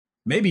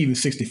maybe even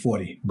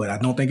 60-40, but I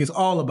don't think it's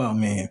all about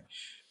men.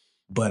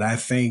 But I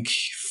think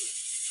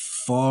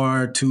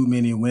far too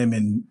many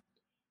women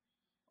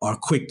are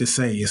quick to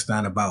say it's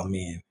not about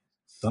men.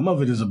 Some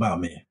of it is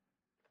about men.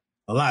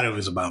 A lot of it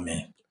is about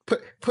men.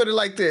 Put it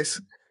like this.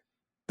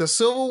 The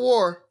Civil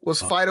War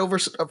was fought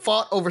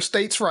over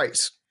states'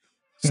 rights.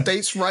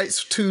 States'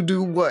 rights to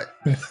do what?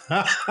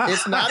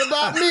 It's not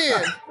about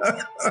men.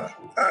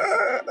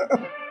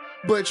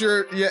 But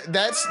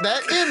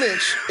that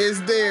image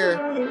is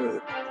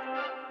there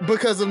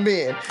because of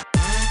men.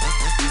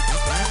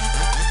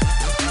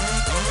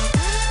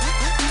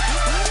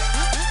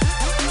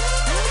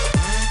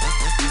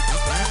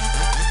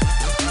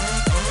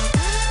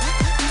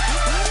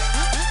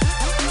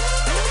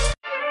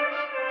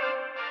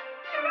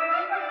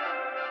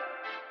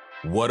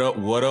 What up?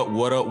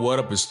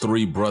 It's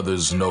Three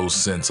Brothers No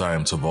Sense. I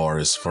am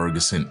Tavares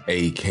Ferguson,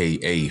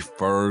 a.k.a.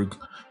 Ferg.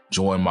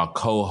 Join my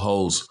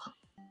co-hosts,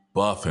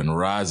 Buff and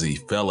Rozzy.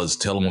 Fellas,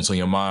 tell them what's on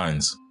your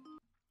minds.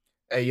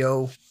 Hey,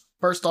 yo.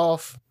 First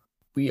off,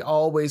 we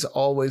always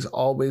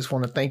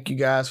want to thank you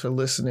guys for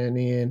listening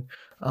in.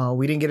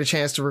 We didn't get a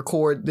chance to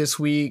record this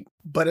week,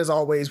 but as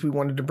always, we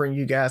wanted to bring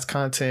you guys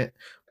content.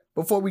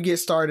 Before we get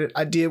started,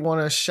 I did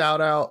want to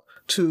shout out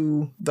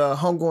to the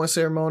homegoing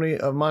ceremony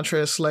of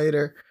Montrez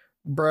Slater.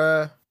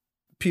 Bruh,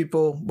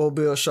 people,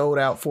 Mobile showed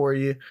out for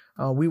you.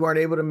 We weren't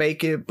able to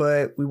make it,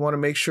 but we want to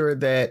make sure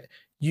that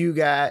you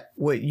got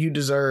what you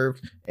deserve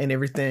and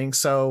everything.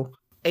 So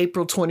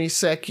April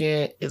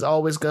 22nd is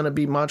always going to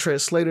be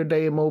Montrez Slater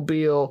Day in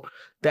Mobile.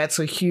 That's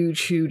a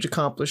huge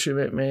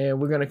accomplishment, man.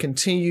 We're going to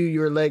continue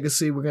your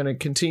legacy. We're going to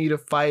continue to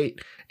fight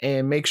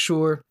and make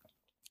sure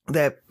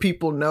that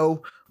people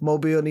know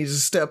Mobile needs to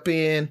step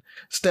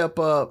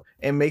up,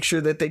 and make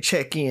sure that they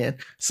check in.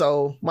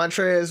 So,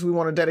 Montrez, we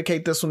want to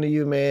dedicate this one to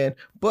you, man.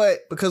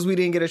 But because we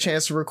didn't get a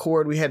chance to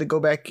record, we had to go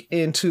back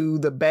into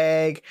the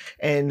bag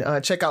and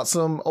check out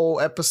some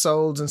old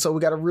episodes. And so we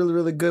got a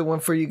really good one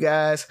for you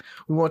guys.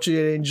 We want you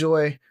to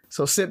enjoy.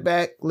 So sit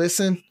back,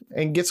 listen,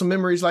 and get some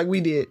memories like we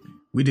did.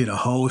 We did a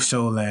whole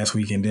show last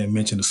week and didn't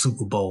mention the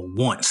Super Bowl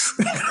once.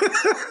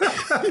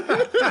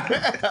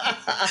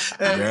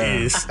 That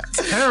is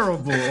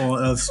terrible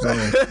on us,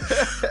 though.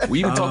 We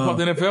even talked about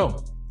the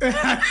NFL.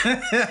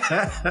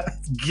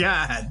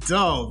 God,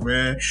 dog,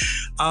 man.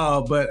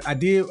 But I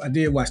did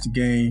watch the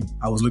game.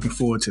 I was looking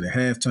forward to the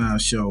halftime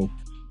show.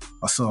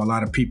 I saw a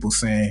lot of people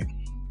saying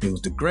it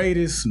was the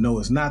greatest. No,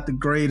 it's not the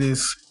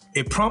greatest.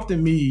 It prompted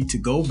me to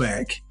go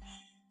back.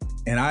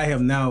 And I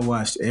have now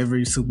watched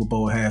every Super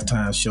Bowl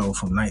halftime show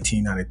from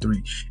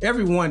 1993.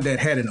 Every one that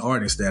had an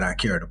artist that I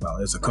cared about.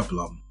 There's a couple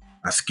of them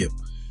I skipped.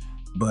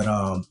 But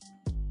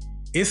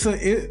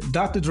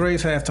Dr.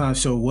 Dre's halftime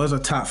show was a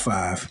top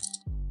 5.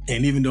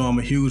 And even though I'm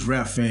a huge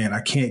rap fan,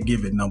 I can't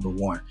give it number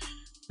 1.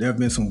 There have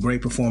been some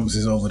great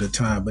performances over the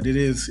time, but it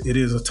is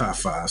a top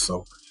 5.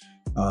 So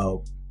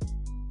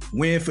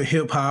win for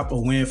hip hop,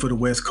 or win for the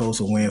West Coast,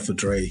 or win for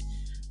Dre.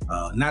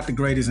 Not the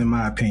greatest in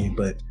my opinion,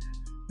 but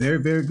very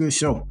good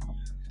show.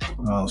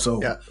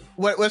 Yeah.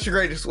 What's your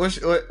greatest? What's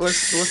your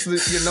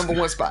number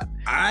 1 spot?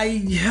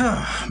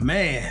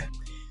 Man,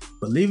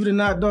 believe it or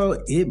not,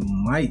 though, it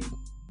might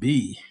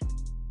be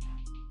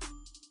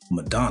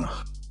Madonna.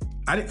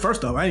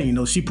 First off, I didn't even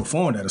know she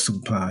performed at a Super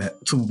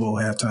Bowl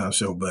halftime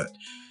show, but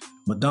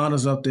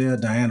Madonna's up there,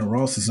 Diana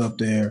Ross is up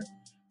there,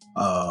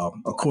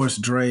 of course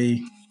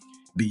Dre,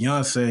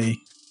 Beyonce,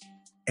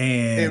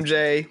 and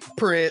MJ,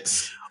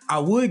 Prince. I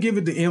would give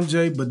it to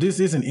MJ, but this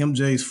isn't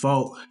MJ's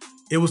fault.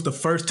 It was the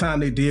first time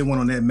they did one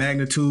on that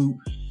magnitude.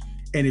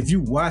 And if you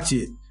watch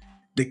it,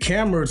 the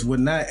cameras were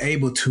not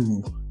able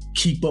to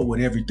keep up with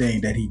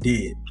everything that he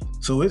did.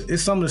 So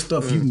it's some of the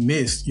stuff you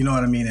missed, you know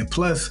what I mean? And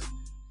plus,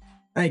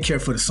 I ain't care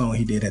for the song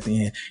he did at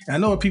the end. And I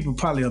know people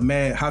probably are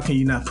mad, how can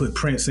you not put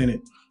Prince in it?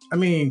 I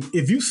mean,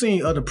 if you've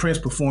seen other Prince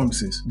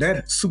performances,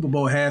 that Super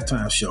Bowl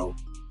halftime show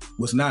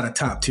was not a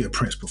top tier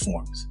Prince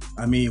performance.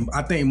 I mean,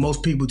 I think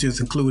most people just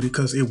included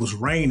because it was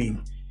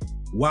raining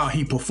while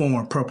he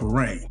performed Purple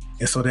Rain.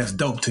 And so that's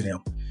dope to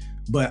them.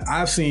 But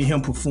I've seen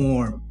him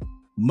perform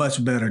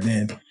much better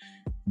than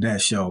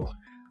that show.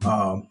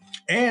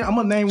 And I'm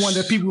going to name one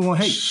that people won't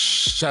hate.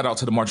 Shout out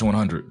to the Marching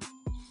 100.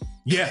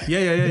 Yeah.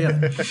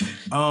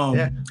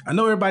 I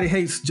know everybody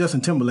hates Justin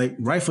Timberlake,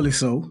 rightfully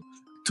so,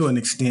 to an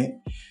extent.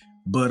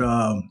 But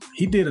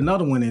he did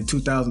another one in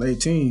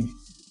 2018.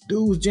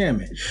 Dude was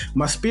jamming.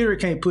 My spirit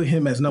can't put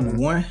him as number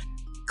 1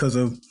 because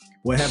of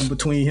what happened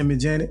between him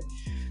and Janet.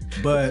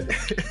 But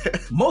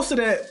most of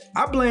that,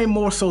 I blame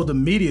more so the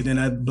media than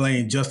I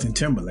blame Justin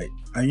Timberlake.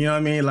 You know what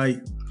I mean? Like,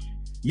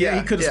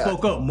 he could have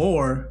spoke up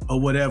more or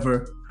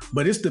whatever,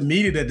 but it's the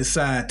media that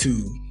decide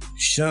to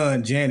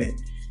shun Janet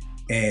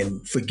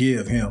and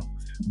forgive him.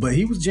 But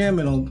he was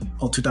jamming on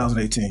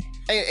 2018.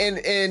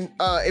 And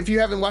if you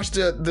haven't watched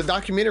the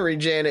documentary,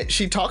 Janet,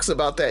 she talks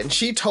about that, and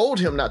she told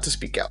him not to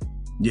speak out.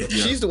 Yeah,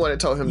 she's the one that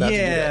told him not to do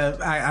that.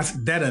 Yeah,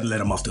 that doesn't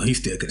let him off though. He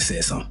still could have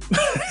said something.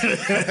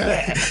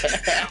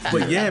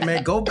 But yeah,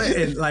 man, go back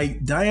and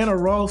like Diana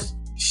Ross.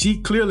 She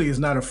clearly is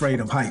not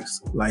afraid of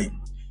heights. Like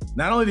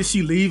Not only did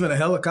she leave in a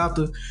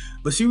helicopter,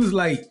 but she was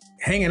like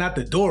hanging out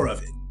the door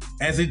of it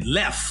as it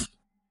left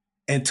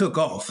and took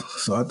off.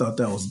 So I thought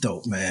that was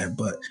dope, man.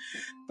 But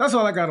that's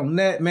all I got on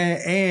that,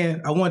 man.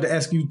 And I wanted to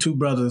ask you two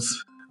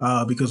brothers,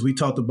 because we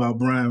talked about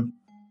Brian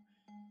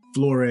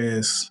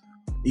Flores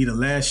either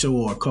last show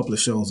or a couple of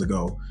shows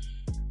ago.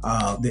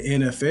 The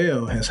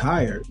NFL has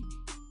hired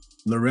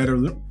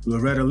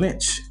Loretta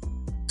Lynch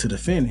to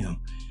defend him.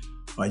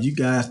 Are you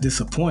guys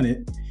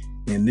disappointed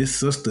in this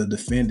sister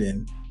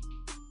defending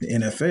the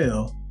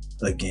NFL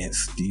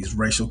against these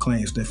racial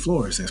claims that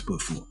Flores has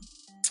put forth?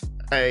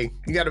 Hey,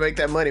 you got to make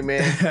that money,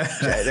 man. I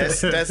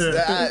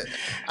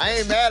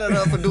ain't mad at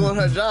her for doing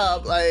her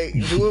job. Like,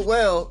 do it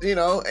well. You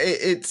know,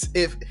 it's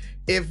if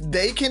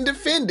they can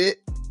defend it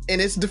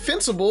and it's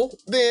defensible,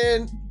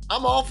 then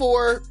I'm all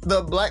for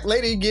the black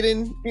lady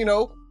getting, you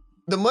know,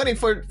 the money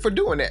for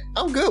doing that.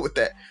 I'm good with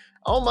that.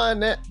 I don't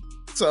mind that.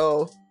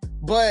 So,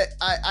 but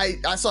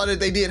I saw that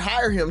they did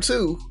hire him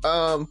too.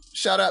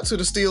 Shout out to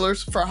the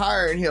Steelers for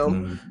hiring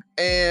him.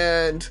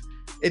 And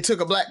it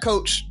took a black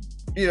coach,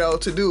 you know,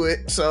 to do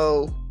it.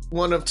 So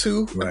one of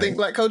two, right. I think,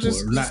 black coaches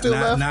still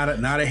left.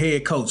 Not a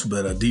head coach,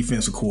 but a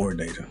defensive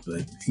coordinator.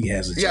 But he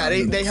has a job.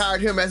 Yeah, they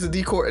hired him as a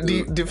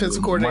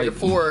defensive coordinator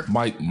for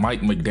Mike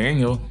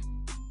McDaniel.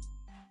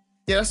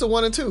 Yeah, that's the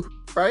 1 and 2,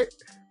 right?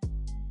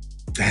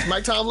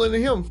 Mike Tomlin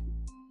and him.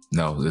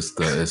 No, it's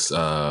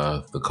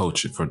the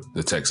coach for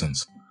the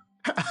Texans.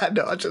 I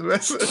know, I just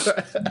messed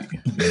it.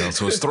 You know,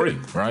 so it's 3,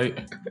 right?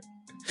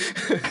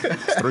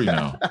 It's 3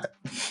 now.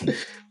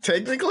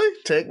 Technically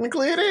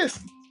it is.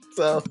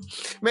 So,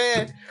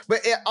 man, but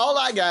all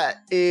I got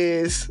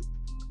is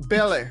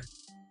Bel Air.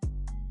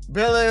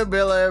 Man,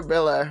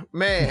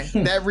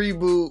 that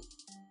reboot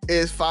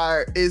is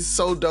fire. It's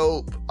so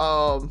dope.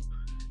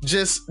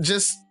 Just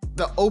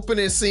the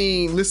opening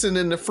scene,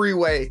 listening to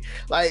Freeway,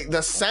 like the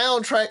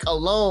soundtrack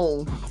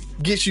alone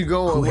gets you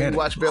going when you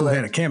watch Bel Air. Who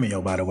had a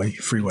cameo, by the way,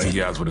 Freeway.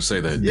 You guys would have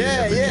said that.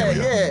 Yeah.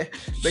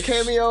 The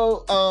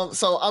cameo.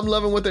 So I'm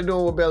loving what they're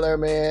doing with Bel Air,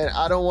 man.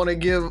 I don't want to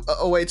give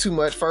away too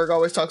much. Ferg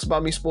always talks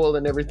about me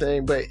spoiling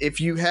everything, but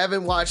if you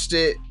haven't watched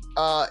it,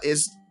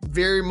 it's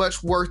very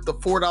much worth the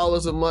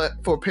 $4 a month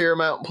for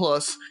Paramount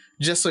Plus,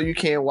 just so you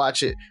can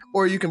watch it,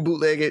 or you can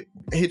bootleg it,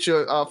 hit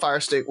your Fire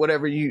Stick,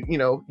 whatever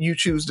you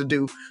choose to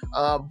do.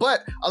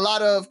 But a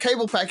lot of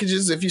cable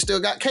packages, if you still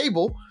got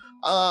cable,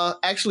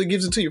 actually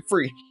gives it to you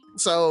free.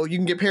 So you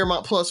can get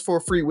Paramount Plus for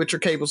free with your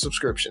cable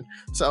subscription.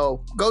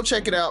 So go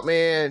check it out,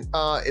 man.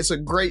 It's a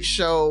great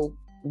show.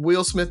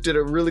 Will Smith did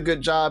a really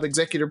good job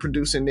executive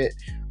producing it,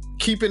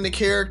 keeping the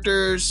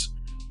characters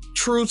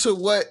true to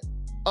what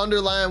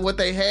underlying what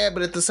they had,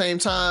 but at the same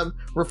time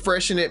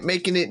refreshing it,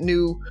 making it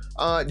new.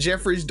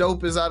 Jeffrey's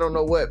dope as I don't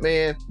know what,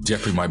 man.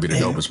 Jeffrey might be the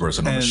dopest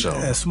person on the show.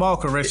 A small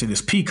correction,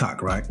 is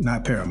Peacock, right?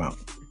 Not Paramount.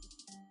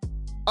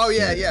 Oh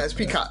yeah, it's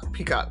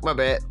Peacock. My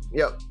bad.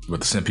 Yep.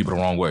 But to send people the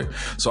wrong way.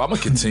 So I'm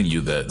gonna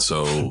continue that.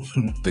 So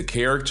the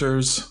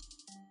characters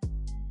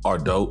are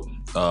dope.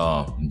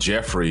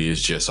 Jeffrey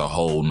is just a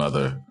whole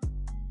nother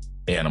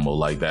animal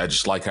like that. I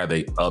just like how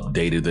they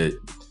updated it.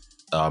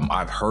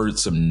 I've heard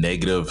some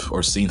negative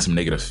or seen some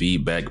negative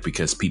feedback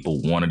because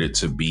people wanted it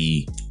to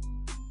be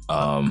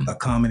a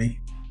comedy.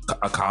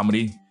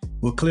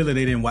 Well, clearly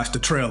they didn't watch the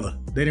trailer.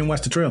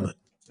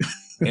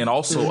 And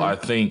also, I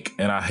think,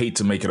 and I hate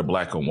to make it a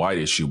black and white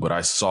issue, but I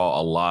saw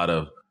a lot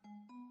of,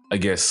 I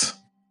guess,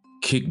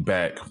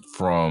 kickback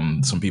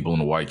from some people in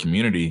the white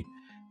community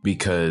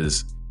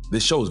because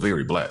this show is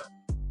very black.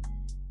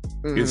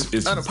 It's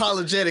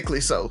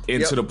unapologetically so.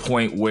 And to the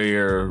point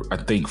where I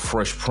think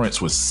Fresh Prince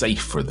was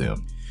safe for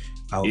them.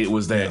 It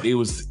was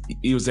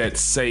that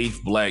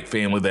safe black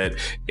family that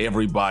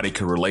everybody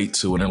could relate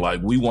to, and they're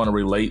like, we want to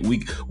relate.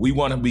 We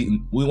want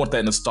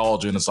that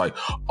nostalgia, and it's like,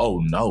 oh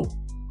no.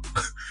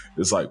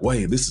 It's like,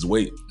 wait, this is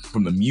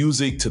from the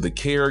music to the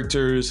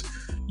characters,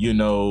 you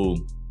know,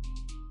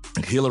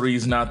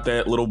 Hillary's not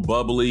that little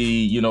bubbly,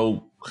 you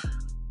know,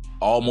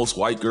 almost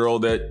white girl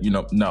that, you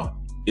know, no,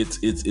 it's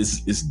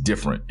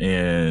different.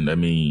 And I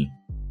mean,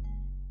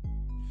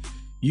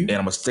 I'm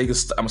gonna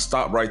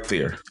stop right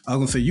there. I was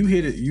gonna say you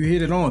hit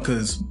it on,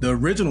 because the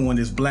original one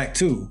is black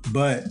too,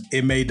 but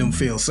it made them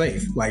feel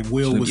safe. Like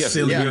Will was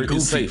silly and goofy.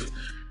 It's safe.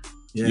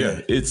 Yeah,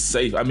 it's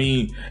safe. I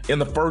mean, in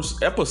the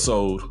first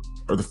episode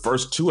or the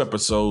first 2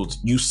 episodes,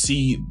 you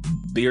see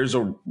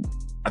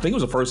I think it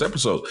was the first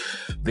episode,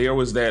 there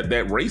was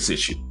that race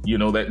issue, you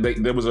know, that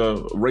there was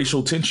a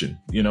racial tension,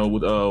 you know,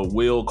 with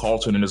Will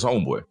Carlton and his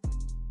homeboy.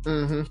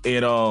 Mm-hmm.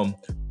 And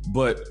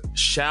but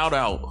shout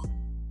out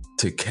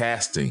to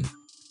casting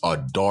a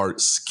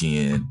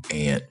dark-skinned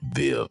Aunt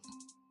Viv.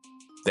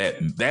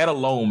 That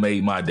alone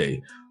made my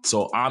day.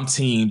 So I'm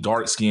team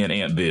dark-skinned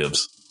Aunt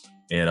Vivs,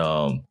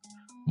 and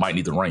might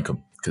need to rank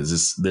them,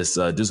 because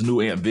this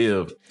new Aunt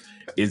Viv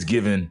is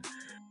giving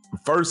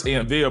first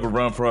Aunt Viv a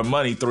run for her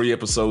money 3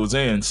 episodes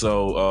in.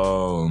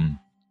 So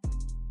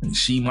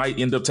she might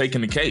end up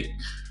taking the cake.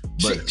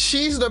 But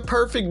she's the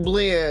perfect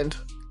blend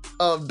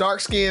of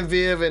dark-skinned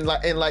Viv and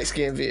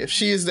light-skinned Viv.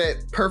 She is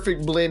that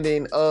perfect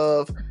blending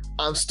of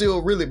I'm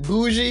still really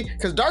bougie,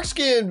 because dark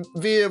skinned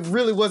Viv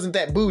really wasn't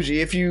that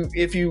bougie. If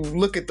you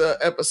look at the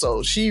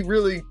episode, she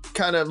really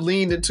kind of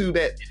leaned into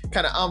that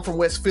kind of I'm from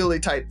West Philly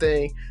type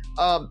thing.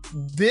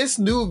 This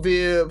new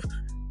Viv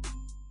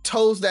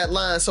toes that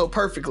line so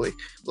perfectly.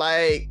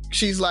 Like,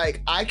 she's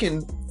like, I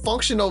can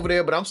function over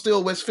there, but I'm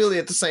still West Philly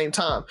at the same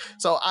time.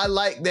 So I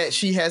like that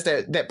she has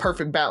that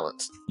perfect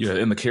balance. Yeah,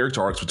 and the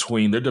character arcs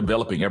between, they're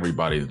developing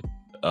everybody.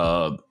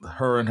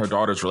 Her and her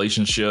daughter's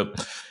relationship,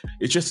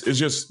 it's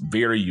just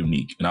very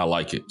unique, and I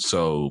like it.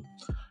 So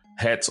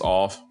hats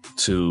off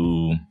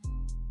to,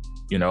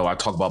 I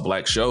talk about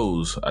black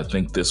shows. I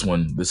think this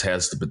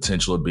has the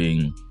potential of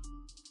being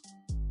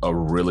a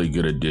really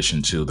good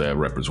addition to that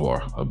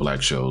repertoire of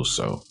black shows.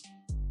 So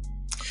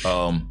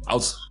I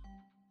was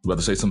about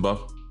to say something,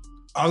 Buff?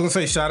 I was gonna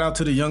say shout out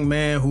to the young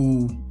man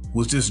who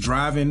was just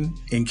driving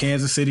in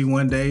Kansas City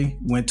one day,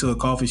 went to a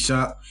coffee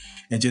shop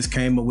and just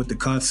came up with the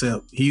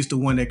concept. He's the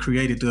one that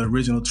created the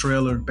original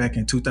trailer back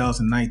in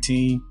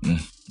 2019.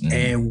 Mm-hmm.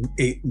 And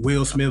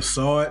Will Smith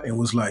saw it and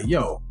was like,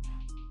 yo,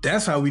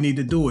 that's how we need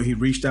to do it. He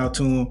reached out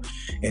to him,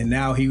 and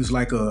now he was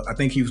like I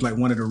think he was like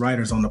one of the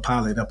writers on the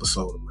pilot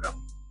episode or whatever.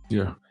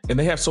 Yeah. And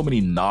they have so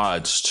many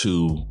nods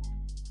to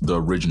the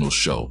original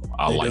show.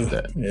 I like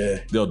that.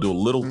 Yeah. They'll do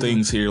little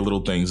things here, little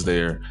things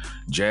there.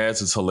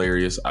 Jazz is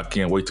hilarious. I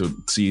can't wait to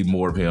see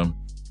more of him.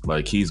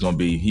 Like, he's gonna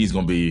be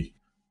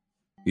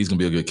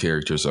a good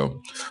character.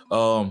 So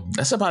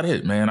that's about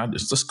it, man.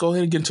 Let's go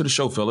ahead and get into the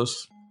show,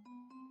 fellas.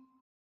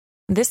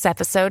 This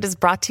episode is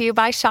brought to you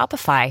by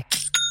Shopify.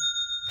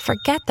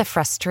 Forget the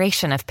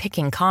frustration of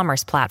picking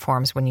commerce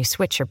platforms when you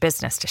switch your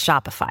business to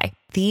Shopify,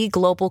 the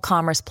global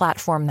commerce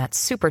platform that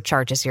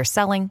supercharges your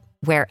selling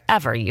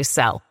wherever you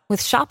sell. With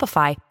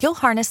Shopify, you'll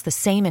harness the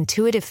same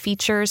intuitive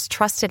features,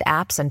 trusted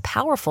apps, and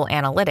powerful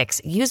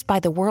analytics used by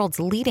the world's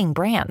leading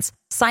brands.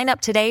 Sign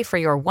up today for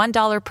your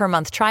 $1 per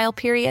month trial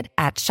period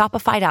at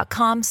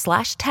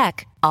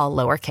shopify.com/tech, all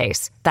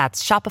lowercase.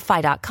 That's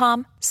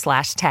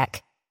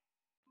shopify.com/tech.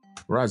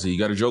 Rozzy, you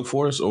got a joke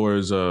for us, or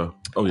is I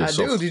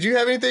do. Did you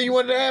have anything you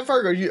wanted to add,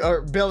 Ferg,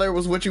 or Bel Air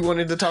was what you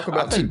wanted to talk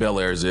about? I think Bel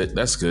Air is it.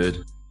 That's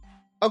good.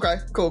 Okay,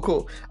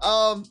 cool.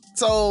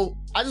 So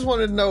I just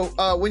wanted to know,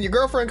 when your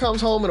girlfriend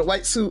comes home in a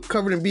white suit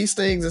covered in bee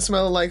stings and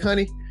smelling like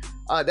honey,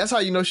 that's how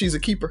you know she's a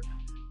keeper.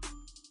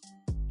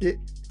 Get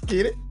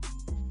it?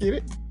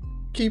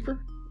 Keeper?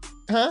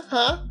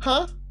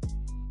 Huh?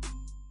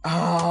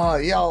 Oh,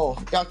 y'all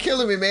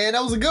killing me, man.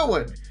 That was a good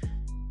one.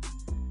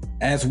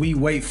 As we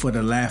wait for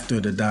the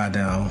laughter to die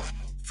down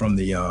from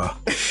the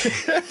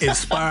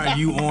Inspire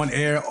You On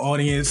Air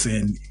audience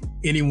and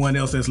anyone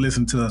else that's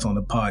listening to us on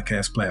the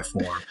podcast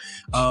platform,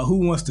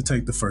 who wants to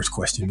take the first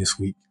question this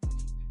week?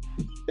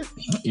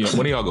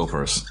 When do y'all go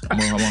first? I'm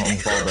gonna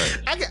fall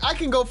back. I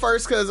can go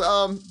first because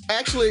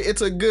actually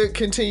it's a good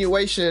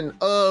continuation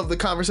of the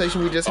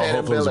conversation we just had.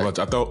 I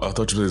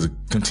thought you was a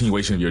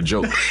continuation of your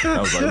joke.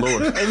 I was like,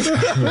 Lord. It's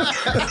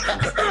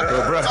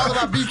all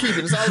about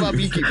beekeeping.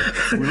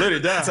 We let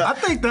it down. I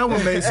think that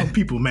one made some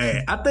people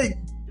mad. I think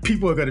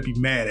people are gonna be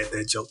mad at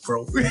that joke,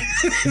 bro.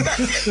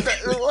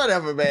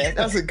 Whatever, man.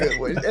 That's a good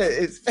one.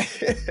 It's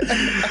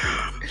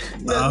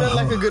not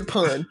like a good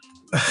pun.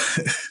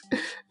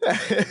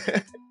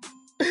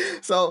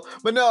 So,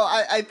 but no,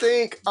 I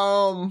think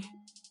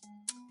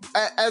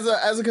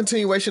as a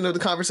continuation of the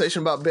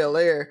conversation about Bel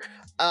Air,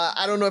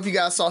 I don't know if you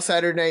guys saw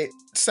Saturday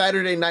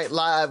Night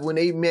Live when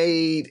they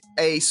made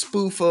a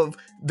spoof of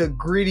the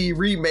gritty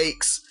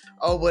remakes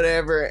or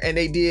whatever, and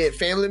they did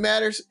Family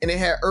Matters, and they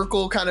had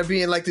Urkel kind of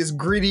being like this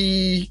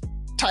gritty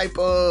type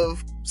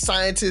of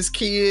scientist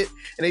kid,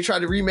 and they tried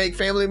to remake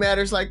Family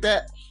Matters like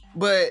that.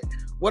 But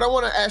what I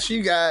want to ask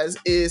you guys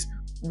is,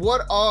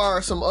 what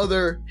are some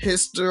other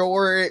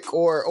historic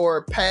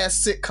or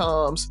past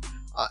sitcoms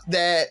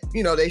that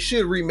they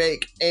should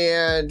remake,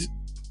 and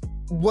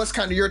what's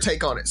kind of your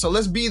take on it? So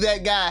let's be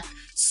that guy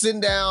sitting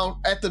down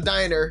at the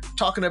diner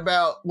talking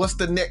about what's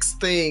the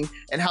next thing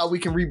and how we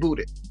can reboot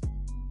it.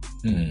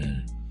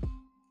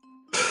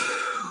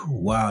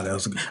 Wow, that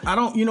was I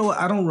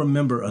don't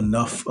remember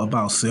enough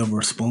about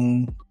Silver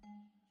Spoon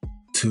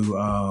to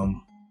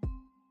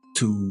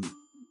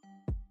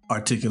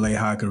articulate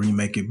how I could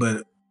remake it,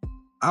 but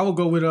I will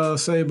go with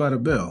Saved by the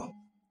Bell.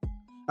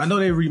 I know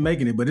they're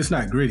remaking it, but it's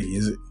not gritty,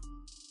 is it?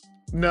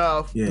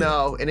 No,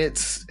 and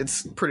it's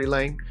pretty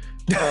lame.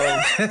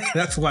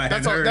 That's why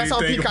that's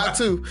on Peacock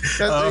too.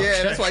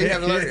 That's why you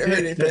haven't heard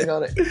anything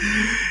on it.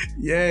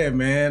 Yeah,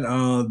 man.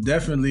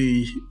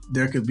 Definitely,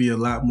 there could be a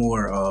lot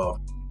more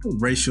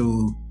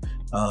racial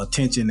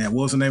tension. What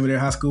was the name of their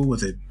high school?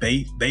 Was it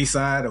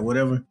Bayside or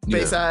whatever?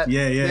 Bayside.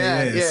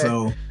 Yeah.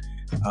 So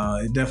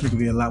it definitely could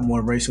be a lot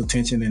more racial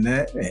tension in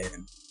that,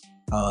 and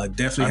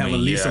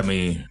definitely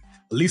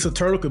Lisa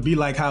Turtle could be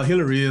like how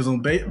Hillary is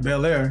on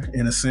Bel Air,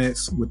 in a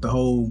sense, with the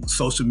whole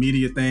social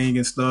media thing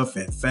and stuff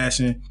and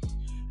fashion.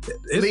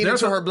 Leading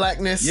to her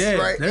blackness,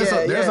 right?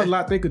 There's a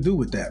lot they could do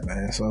with that,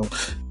 man. So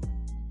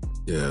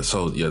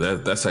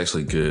that's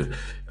actually good.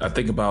 I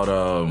think about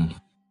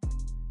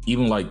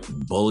even like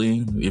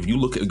bullying. If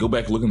you go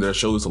back and look at their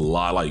show, it's a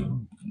lot like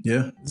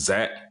Yeah.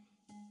 Zach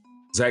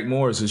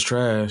Morris is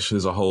trash.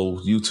 There's a whole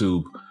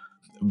YouTube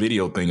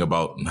video thing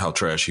about how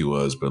trash he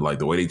was, but like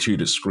the way they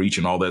treated Screech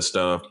and all that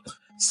stuff,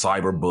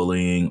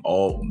 cyberbullying,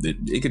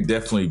 it could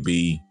definitely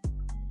be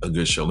a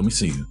good show. Let me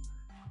see.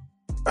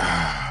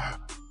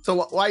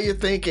 So while you're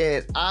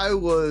thinking, I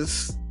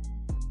was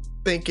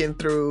thinking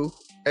through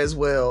as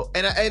well,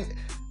 and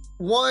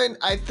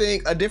I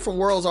think A Different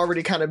World's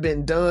already kind of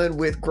been done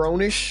with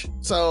Grownish,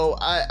 so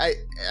I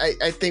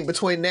think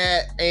between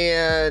that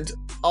and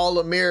All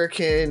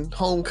American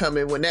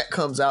Homecoming, when that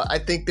comes out, I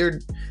think they're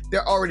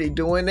already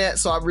doing that,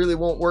 so I really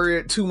won't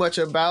worry too much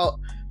about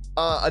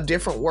A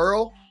Different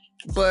World.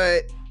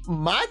 But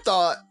my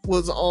thought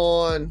was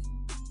on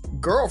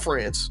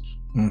Girlfriends,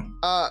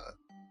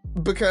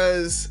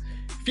 because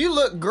if you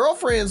look,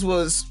 Girlfriends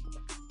was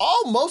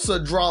almost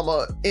a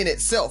drama in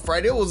itself,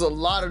 right? It was a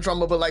lot of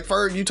drama, but like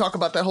Ferg, you talk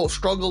about that whole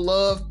struggle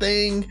love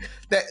thing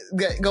that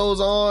goes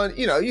on.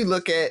 You know, you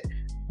look at,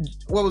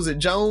 what was it,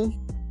 Joan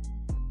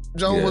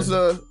was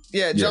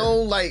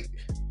Joan like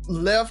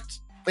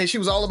left, and she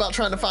was all about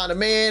trying to find a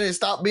man and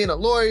stop being a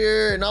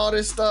lawyer and all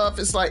this stuff.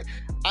 It's like,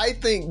 I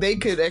think they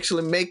could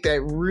actually make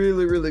that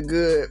really, really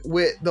good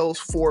with those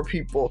four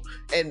people,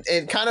 and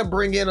kind of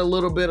bring in a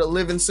little bit of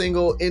Living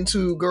Single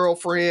into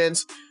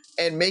Girlfriends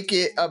and make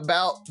it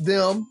about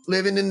them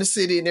living in the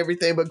city and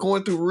everything, but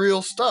going through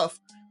real stuff,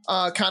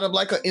 kind of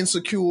like an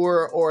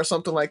Insecure or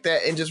something like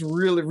that, and just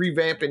really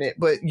revamping it,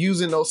 but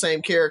using those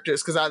same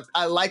characters, because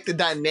I like the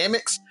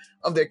dynamics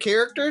of their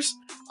characters,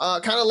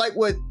 kind of like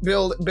what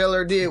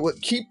Bel-Air did,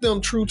 would keep them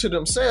true to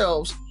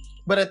themselves,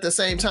 but at the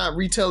same time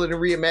retell it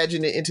and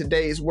reimagine it in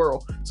today's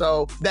world.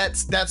 So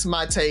that's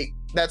my take.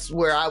 That's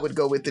where I would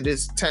go with it,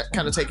 is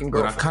kind of taking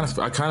Girlfriend.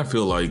 But I kind of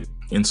feel like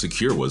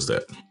Insecure was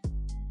that.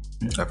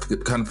 I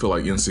kind of feel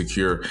like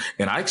Insecure,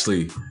 and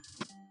actually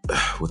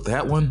with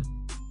that one,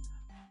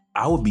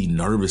 I would be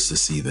nervous to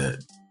see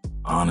that,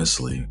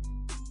 honestly,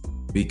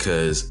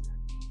 because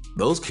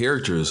those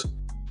characters,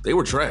 they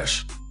were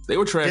trash. They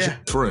were trash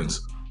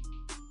friends.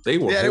 They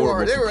were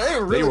horrible. They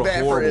were really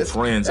bad horrible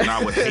friends, and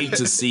I would hate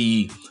to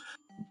see.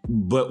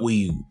 But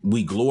we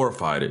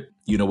glorified it.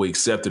 You know, we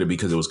accepted it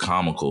because it was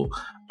comical.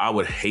 I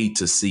would hate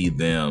to see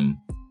them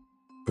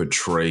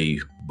portray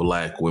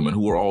Black women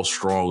who are all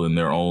strong in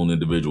their own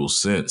individual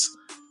sense.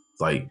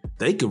 Like,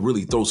 they could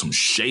really throw some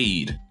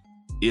shade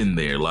in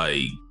there.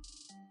 Like,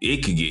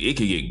 it could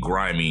get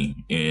grimy,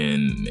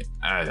 and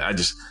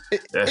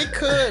it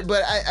could.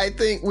 But I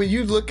think when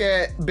you look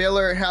at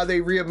Bel-Air, how they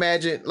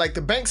reimagined, like,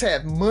 the Banks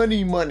had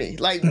money.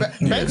 Like,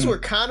 Banks were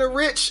kind of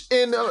rich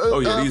in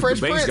Fresh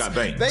Prince. Got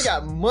Banks. They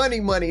got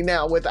money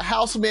now with the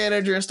house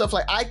manager and stuff.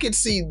 Like, I could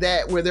see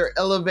that where they're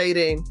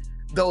elevating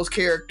those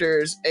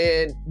characters,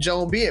 and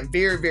Joan being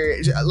very,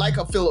 very like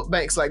a Philip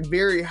Banks, like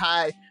very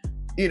high,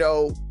 you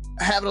know,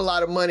 having a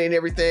lot of money and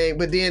everything,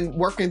 but then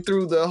working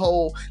through the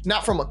whole,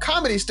 not from a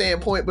comedy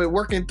standpoint, but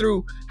working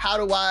through, how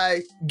do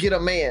I get a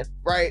man,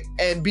 right?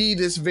 And be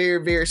this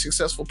very, very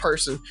successful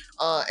person,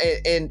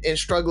 and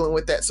struggling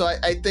with that. So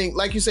I think,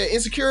 like you said,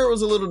 Insecure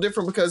was a little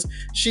different because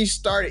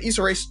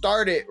Issa Rae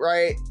started,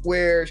 right,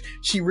 where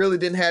she really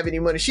didn't have any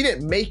money. She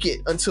didn't make it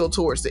until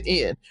towards the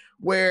end,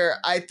 where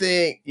I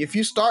think if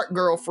you start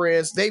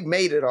Girlfriends, they've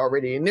made it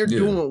already and they're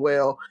doing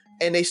well,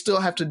 and they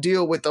still have to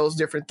deal with those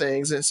different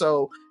things. And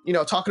so, you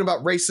know, talking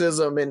about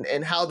racism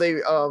and how they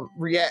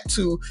react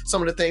to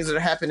some of the things that are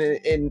happening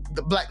in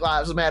the Black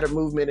Lives Matter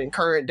movement in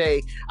current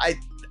day, I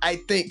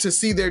think to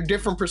see their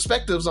different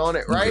perspectives on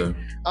it, right? Okay.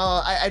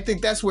 I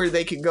think that's where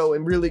they can go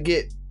and really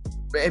get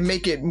and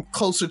make it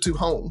closer to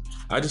home.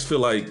 I just feel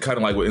like, kind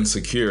of like with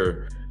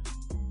Insecure,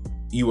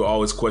 you would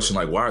always question,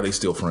 like, why are they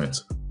still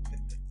friends?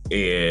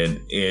 And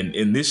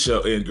in this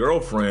show, in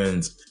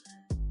Girlfriends,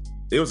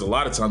 there was a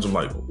lot of times I'm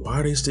like,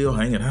 why are they still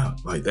hanging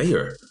out? Like, they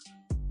are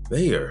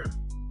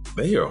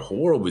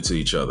horrible to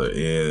each other.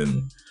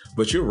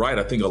 But you're right.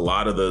 I think a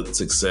lot of the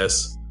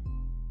success,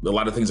 a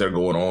lot of things that are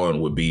going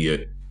on would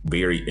be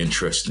very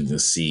interesting to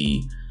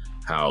see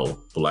how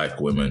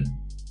Black women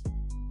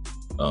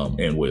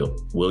and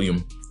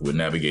William would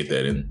navigate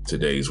that in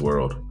today's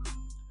world.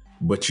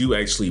 But you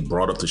actually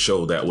brought up the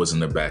show that was in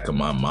the back of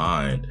my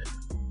mind.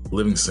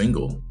 Living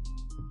Single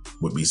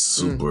would be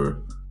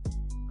super,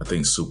 I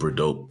think, super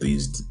dope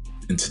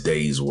in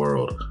today's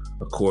world.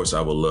 Of course,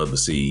 I would love to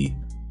see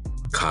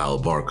Kyle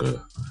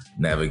Barker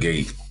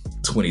navigate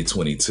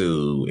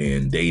 2022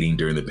 and dating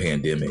during the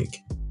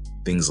pandemic,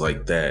 things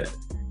like that.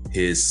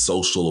 His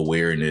social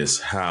awareness,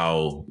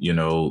 how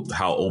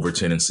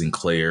Overton and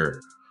Sinclair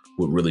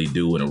would really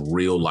do in a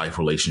real life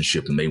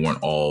relationship, and they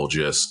weren't all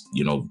just,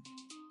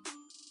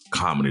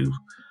 comedy.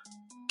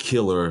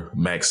 Killer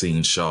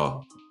Maxine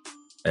Shaw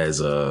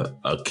as a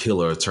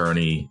killer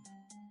attorney,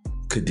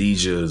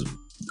 Khadijah's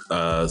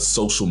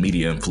social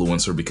media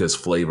influencer, because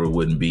Flavor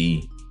wouldn't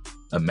be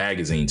a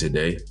magazine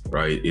today,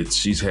 right?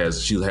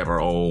 She'll have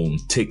her own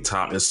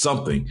TikTok or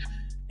something,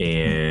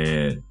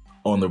 and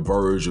on the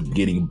verge of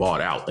getting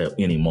bought out at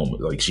any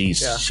moment. Like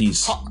she's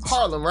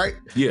Harlem, right?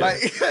 Yeah. Like,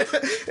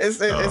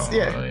 it's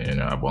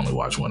And I've only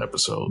watched one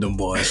episode. Them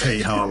boys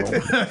hate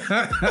Harlem.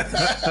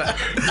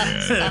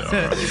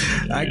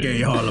 I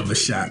gave Harlem a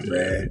shot,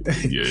 man.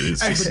 Yeah,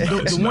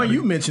 the one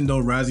you mentioned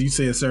though, Rozzy, you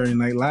said Saturday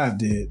Night Live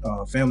did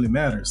Family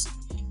Matters.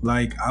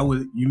 Like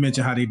you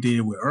mentioned how they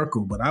did with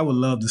Urkel, but I would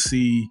love to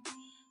see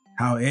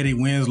how Eddie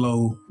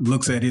Winslow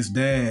looks at his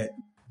dad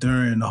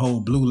during the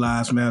whole Blue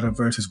Lives Matter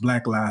versus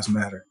Black Lives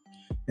Matter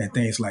and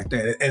things like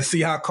that, and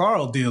see how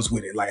Carl deals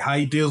with it, like how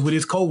he deals with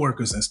his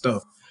coworkers and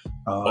stuff.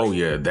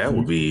 That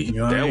would be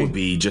would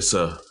be just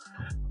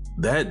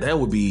that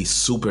would be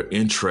super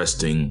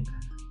interesting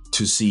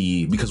to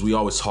see, because we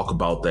always talk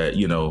about that,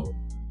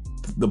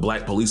 the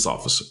black police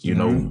officer,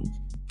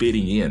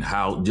 fitting in,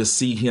 how just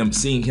seeing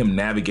him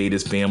navigate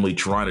his family,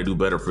 trying to do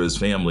better for his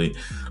family,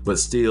 but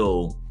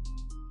still,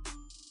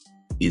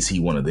 is he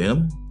one of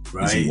them?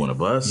 Right. Is he one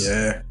of us?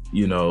 Yeah.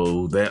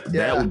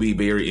 That would be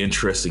very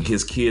interesting.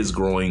 His kids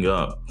growing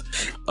up.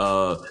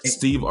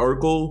 Steve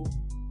Urkel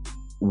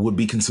would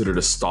be considered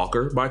a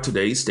stalker by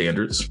today's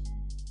standards.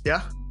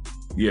 Yeah.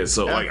 Yeah.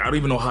 So I don't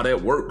even know how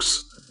that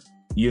works.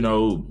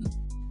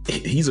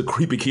 He's a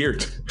creepy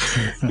character.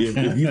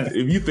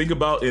 if you think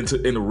about in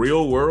the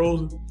real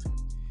world,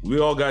 we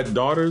all got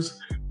daughters.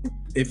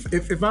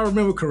 If I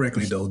remember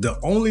correctly, though, the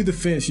only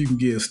defense you can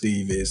give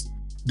Steve is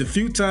the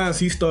few times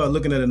he started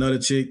looking at another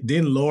chick,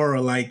 then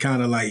Laura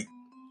kind of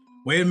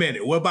wait a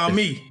minute, what about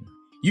me?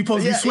 You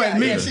supposed to be sweating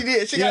me. Yeah, she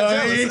did. She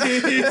got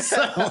jealous.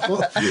 So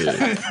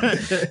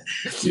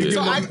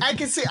I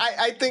can see,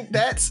 I think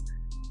that's,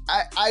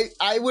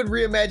 I would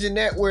reimagine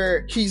that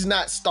where he's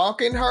not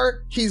stalking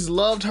her. He's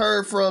loved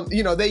her from,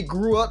 they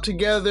grew up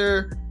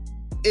together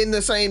in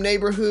the same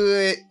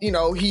neighborhood.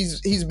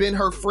 He's been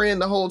her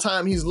friend the whole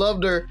time. He's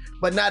loved her,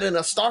 but not in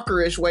a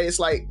stalkerish way. It's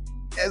like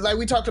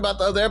we talked about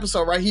the other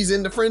episode, right? He's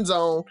in the friend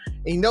zone.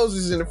 And he knows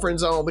he's in the friend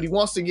zone, but he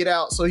wants to get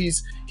out. So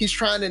he's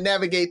trying to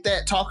navigate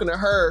that, talking to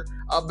her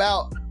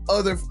about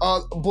other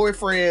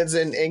boyfriends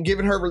and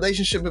giving her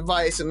relationship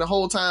advice. And the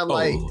whole time,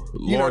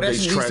 Laura that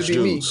dates needs trash to be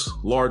dudes. me.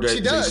 Laura She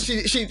does.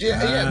 She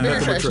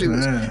very trash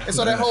dudes. And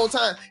so that whole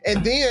time,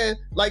 and then,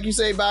 like you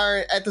say,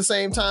 Byron, at the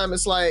same time,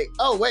 it's like,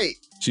 oh wait,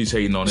 she's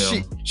hating on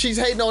him. She's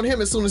hating on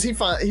him as soon as he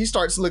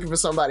starts looking for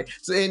somebody.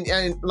 So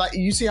and like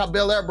you see how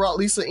Bel Air brought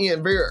Lisa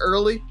in very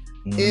early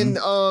in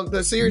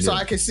the series, so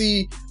I can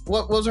see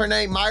what was her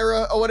name,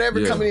 Myra or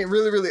whatever, coming in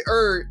really, really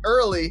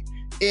early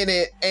in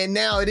it, and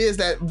now it is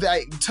that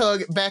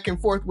tug back and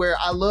forth where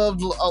I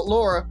loved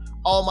Laura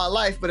all my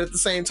life, but at the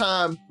same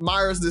time,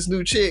 Myra's this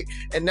new chick,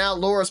 and now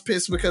Laura's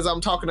pissed because I'm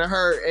talking to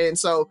her, and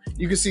so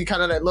you can see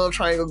kind of that love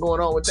triangle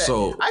going on with that.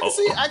 So I can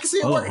see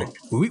it working.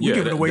 We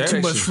giving away too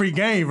much free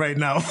game right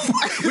now.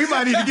 We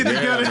might need to get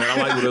together. Man,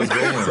 I like where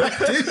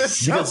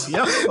that's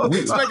going.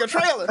 Let's make a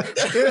trailer.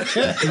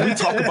 We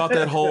talk about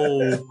that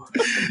whole,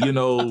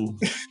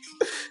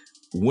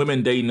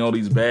 women dating all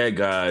these bad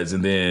guys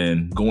and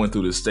then going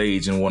through the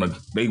stage and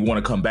they want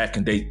to come back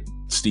and date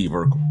Steve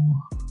Urkel.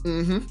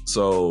 Mm-hmm.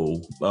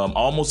 So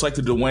almost like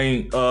the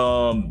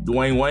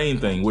Dwayne Wayne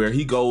thing, where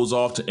he goes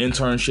off to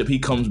internship, he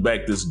comes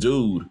back this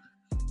dude,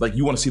 like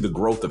you want to see the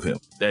growth of him,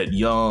 that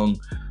young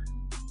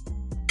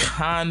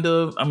kind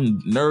of, I'm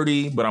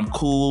nerdy but I'm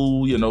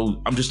cool,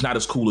 I'm just not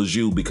as cool as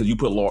you, because you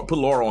put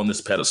Laura on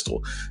this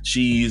pedestal.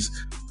 She's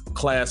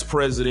class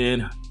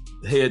president,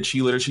 head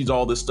cheerleader, she's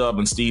all this stuff,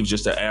 and Steve's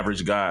just an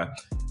average guy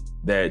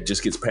that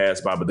just gets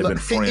passed by, but they've been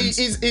friends.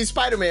 He's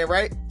Spider-Man,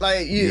 right?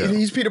 Like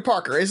he's Peter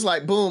Parker. It's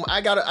like, boom,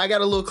 I got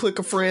a little clique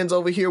of friends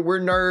over here.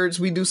 We're nerds.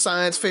 We do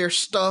science fair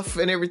stuff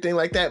and everything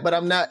like that. But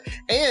I'm not.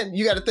 And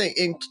you got to think,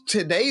 in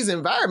today's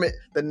environment,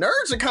 the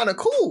nerds are kind of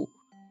cool.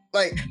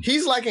 Like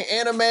he's like an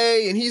anime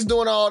and he's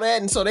doing all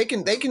that, and so he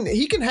can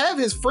have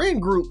his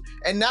friend group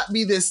and not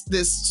be this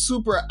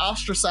super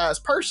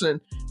ostracized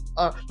person.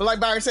 But like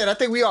Byron said, I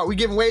think we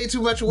giving way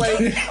too much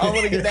away. I don't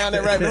want to get down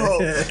that rabbit hole.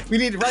 We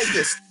need to write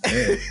this.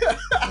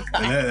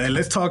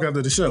 Let's talk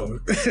after the show.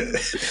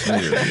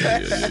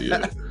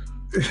 Yeah.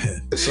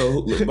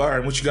 So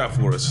Byron, what you got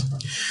for us?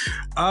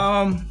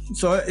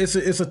 So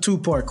it's a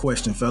two-part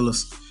question,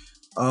 fellas.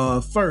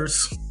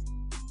 First,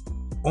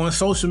 on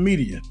social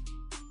media,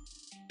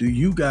 do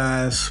you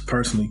guys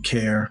personally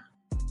care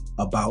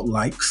about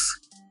likes?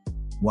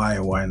 Why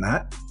or why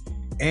not?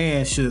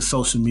 And should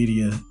social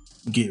media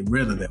get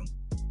rid of them?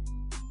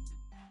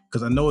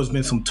 Because I know it's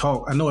been some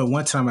talk. I know at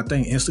one time I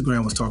think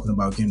Instagram was talking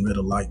about getting rid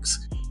of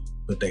likes,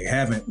 but they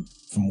haven't,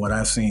 from what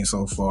I've seen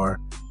so far.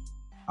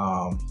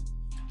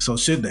 So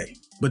should they?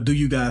 But do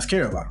you guys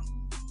care about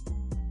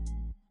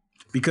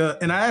them?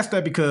 And I ask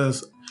that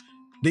because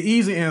the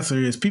easy answer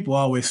is people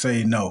always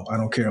say, no, I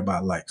don't care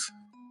about likes.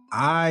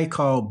 I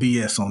call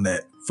BS on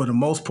that. For the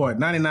most part,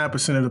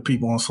 99% of the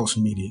people on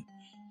social media,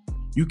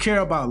 you care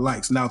about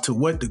likes. Now, to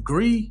what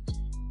degree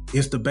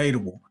is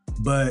debatable.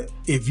 But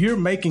if you're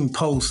making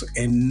posts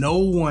and no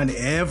one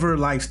ever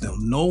likes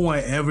them, no one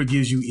ever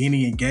gives you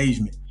any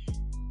engagement,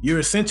 you're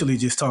essentially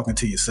just talking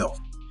to yourself.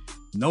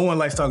 No one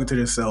likes talking to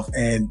themselves,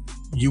 and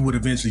you would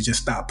eventually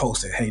just stop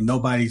posting. Hey,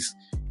 nobody's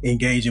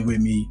engaging with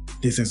me.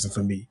 This isn't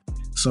for me.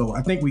 So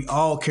I think we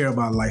all care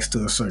about likes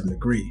to a certain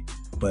degree,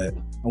 but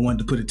I wanted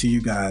to put it to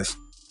you guys.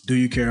 Do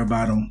you care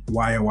about them?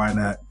 Why or why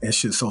not? And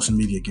should social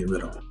media get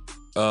rid of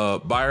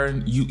them?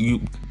 Byron,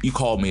 you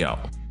called me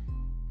out.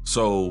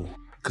 So,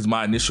 because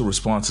my initial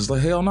response is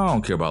like, hell no, I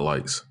don't care about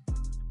likes.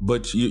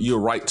 But you're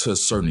right to a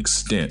certain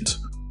extent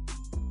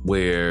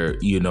where,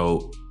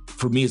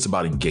 for me, it's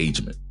about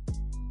engagement.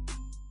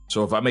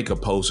 So if I make a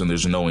post and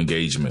there's no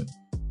engagement,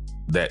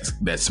 that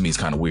to me is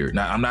kind of weird.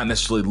 Now, I'm not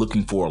necessarily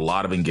looking for a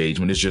lot of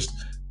engagement. It's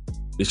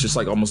just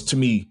like almost, to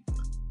me,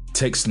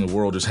 texting the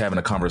world, just having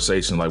a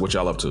conversation like, what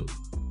y'all up to?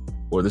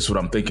 Or this is what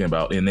I'm thinking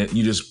about. And then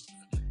you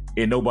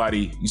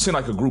send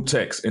like a group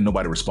text and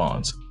nobody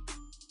responds.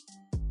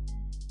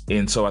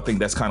 And so I think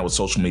that's kind of what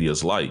social media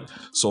is like.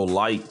 So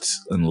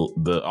likes and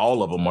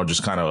all of them are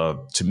just kind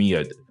of, to me,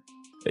 an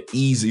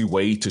easy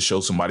way to show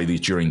somebody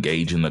that you're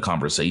engaged in the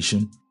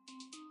conversation.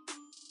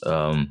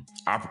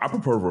 I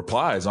prefer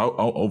replies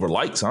over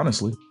likes,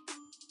 honestly.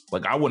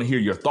 Like, I want to hear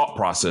your thought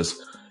process.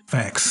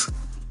 Facts.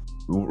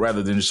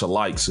 Rather than just a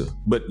likes.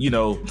 But,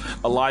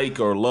 a like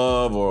or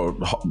love or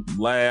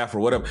laugh or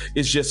whatever,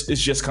 it's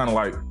just kind of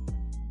like,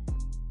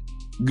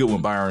 good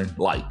one, Byron,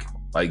 like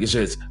it's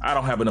just, I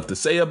don't have enough to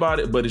say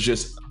about it, but it's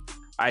just,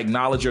 I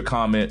acknowledge your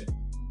comment.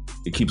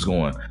 It keeps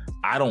going.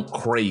 I don't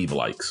crave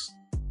likes.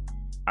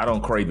 I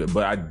don't crave it,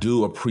 but I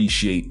do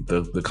appreciate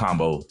the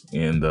combo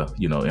and the,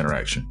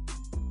 interaction.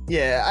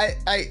 Yeah,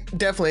 I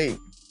definitely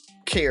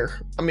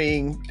care. I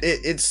mean,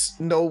 it's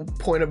no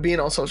point of being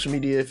on social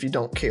media if you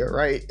don't care,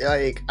 right?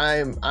 Like,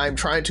 I'm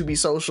trying to be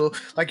social.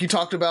 Like you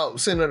talked about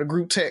sending a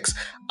group text.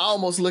 I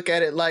almost look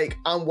at it like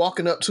I'm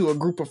walking up to a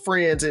group of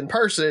friends in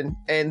person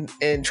and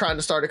trying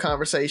to start a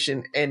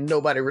conversation and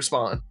nobody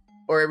respond,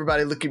 or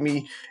everybody look at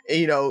me,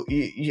 and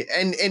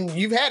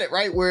you've had it,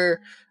 right? Or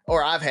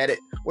I've had it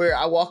where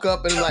I walk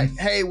up and like,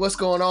 hey, what's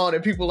going on?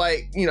 And people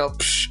like,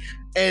 psh,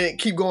 and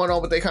keep going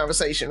on with their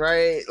conversation,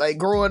 right? Like,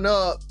 growing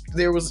up,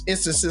 there was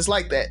instances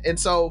like that. And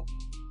so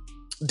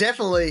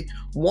definitely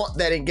want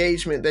that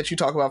engagement that you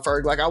talk about,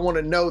 Ferg. Like, I want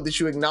to know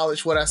that you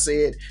acknowledge what I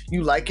said,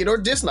 you like it or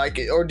dislike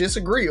it or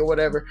disagree or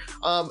whatever.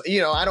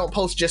 I don't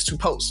post just to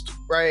post,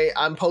 right?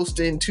 I'm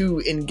posting to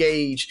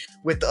engage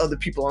with the other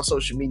people on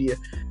social media.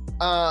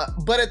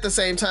 But at the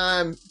same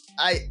time,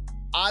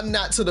 I'm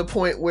not to the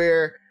point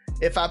where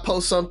if I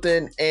post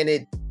something and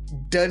it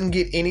doesn't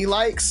get any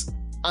likes,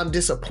 I'm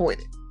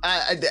disappointed.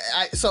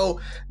 So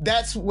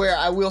that's where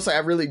I will say I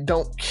really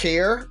don't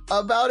care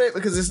about it,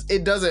 because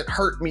it doesn't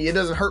hurt me. It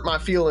doesn't hurt my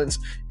feelings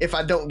if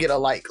I don't get a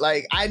like.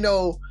 Like, I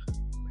know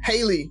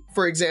Haley,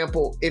 for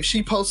example, if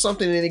she posts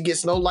something and it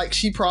gets no like,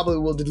 she probably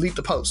will delete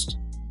the post,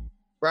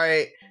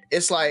 right?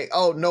 It's like,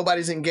 oh,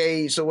 nobody's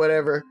engaged or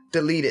whatever,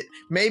 delete it.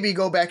 Maybe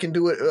go back and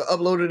do it,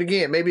 upload it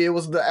again. Maybe it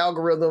was the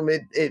algorithm,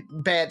 it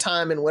bad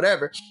timing,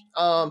 whatever.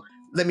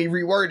 Let me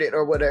reword it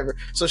or whatever.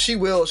 So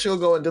she'll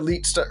go and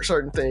delete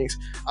certain things.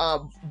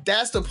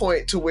 That's the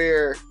point to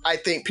where I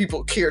think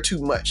people care too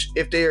much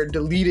if they're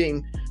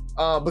deleting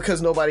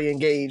because nobody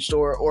engaged,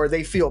 or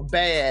they feel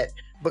bad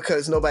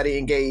because nobody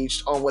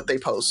engaged on what they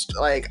post.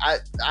 Like,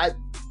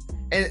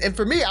 and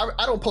for me,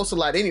 I don't post a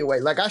lot anyway.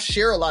 Like, I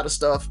share a lot of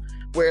stuff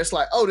where it's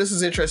like, oh, this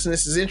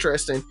is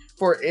interesting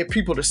for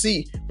people to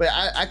see. But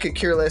I could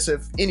care less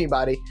if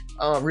anybody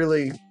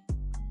really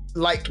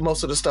liked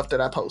most of the stuff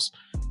that I post.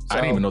 So,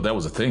 I didn't even know that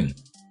was a thing.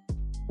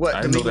 What?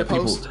 I didn't know that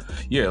people.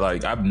 Yeah,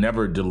 like, I've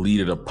never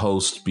deleted a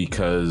post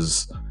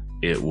because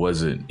it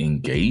wasn't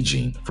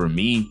engaging. For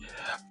me,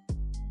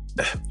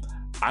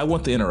 I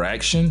want the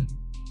interaction,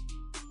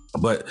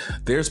 but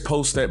there's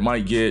posts that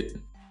might get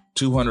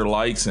 200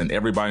 likes and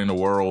everybody in the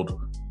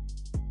world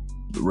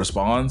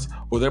responds,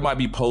 or there might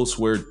be posts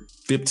where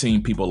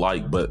 15 people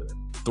like, but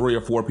 3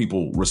 or 4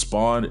 people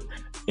respond,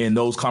 and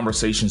those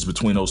conversations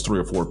between those 3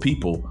 or 4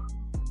 people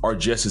are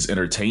just as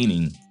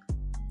entertaining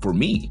for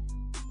me.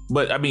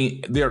 But I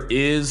mean, I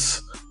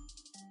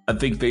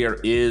think there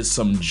is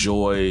some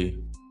joy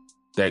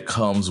that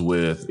comes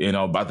with,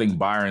 I think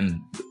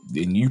Byron,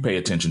 and you pay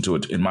attention to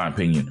it, in my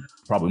opinion,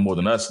 probably more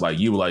than us.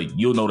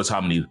 You'll notice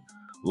how many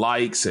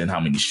likes and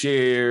how many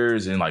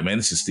shares, and like, man,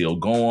 this is still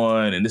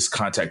going, and this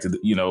contacted,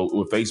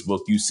 with Facebook,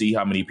 you see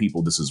how many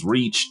people this has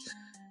reached,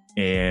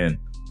 and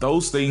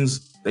those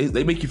things,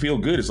 they make you feel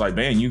good. It's like,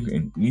 man,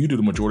 you do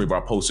the majority of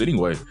our posts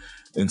anyway.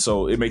 And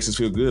so it makes us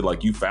feel good,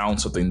 like you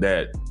found something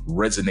that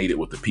resonated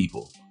with the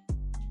people.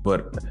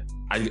 But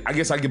I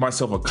guess I give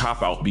myself a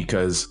cop-out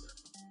because,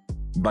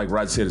 like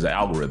Rod said, it's an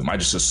algorithm. I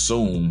just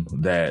assume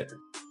that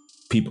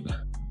people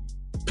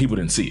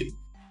didn't see it.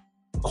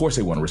 Of course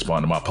they want to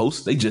respond to my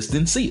post. They just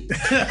didn't see it.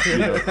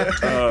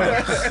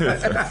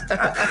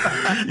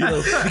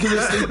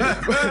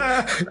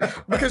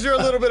 Because you're a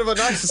little bit of a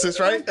narcissist,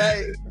 right? But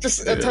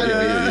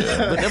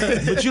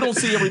you don't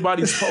see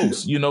everybody's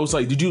posts. It's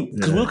like,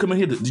 because we'll come in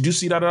here, did you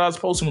see that I's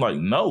post? I'm like,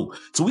 no.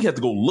 So we have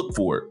to go look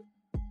for it.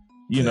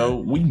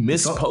 We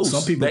miss posts.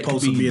 Some people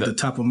posts will be at the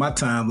top of my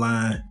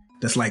timeline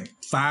that's like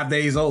 5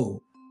 days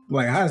old.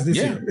 Like, how's this?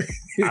 Yeah.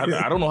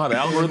 I don't know how the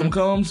algorithm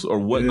comes or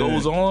what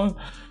goes on,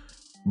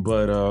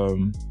 but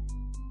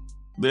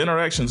the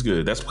interaction's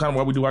good. That's kind of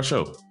why we do our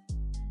show.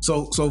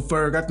 So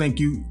Ferg, I think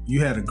you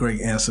had a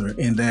great answer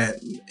in that,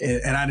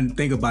 and I didn't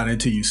think about it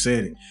until you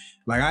said it.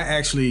 Like, I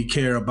actually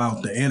care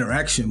about the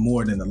interaction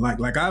more than the like.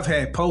 Like, I've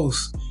had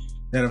posts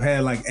that have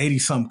had like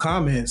 80-something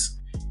comments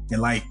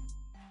and like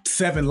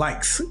 7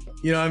 likes.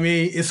 You know what I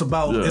mean? It's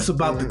about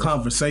the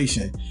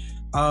conversation.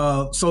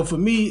 So for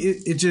me,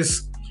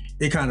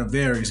 it kind of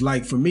varies.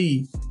 Like, for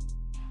me,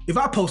 if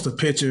I post a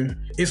picture,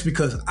 it's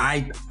because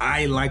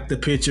I like the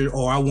picture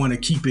or I want to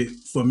keep it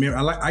for memory.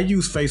 I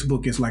use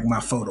Facebook as like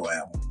my photo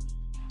album.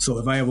 So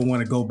if I ever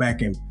want to go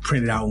back and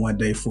print it out one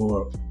day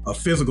for a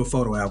physical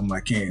photo album, I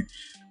can.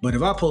 But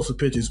if I post a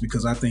picture, it's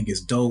because I think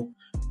it's dope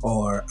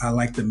or I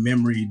like the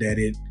memory that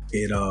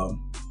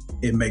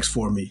it makes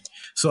for me.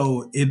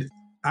 So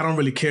I don't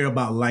really care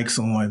about likes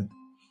on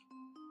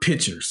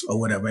pictures or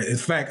whatever. In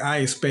fact, I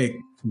expect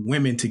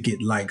women to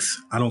get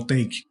likes. I don't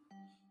think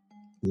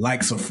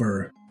likes are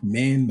for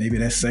men. Maybe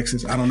that's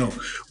sexist. I don't know.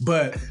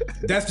 But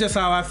that's just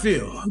how I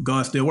feel.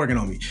 God's still working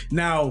on me.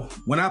 Now,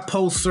 when I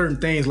post certain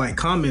things like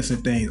comments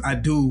and things, I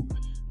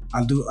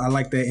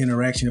like that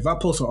interaction. If I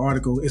post an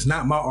article, it's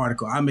not my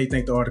article. I may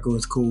think the article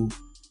is cool.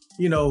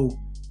 You know,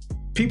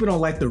 people don't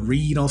like to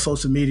read on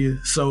social media,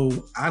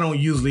 so I don't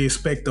usually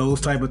expect those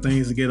type of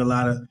things to get a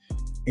lot of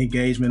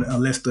engagement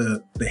unless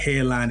the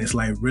headline is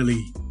like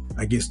really,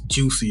 I guess,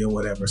 juicy or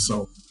whatever.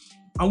 So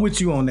I'm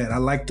with you on that. I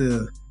like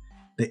the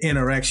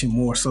interaction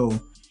more so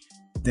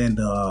than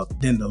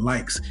the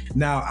likes.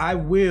 Now, I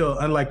will,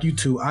 unlike you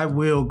two, I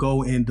will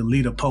go and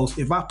delete a post.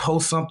 If I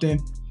post something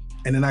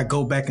and then I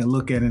go back and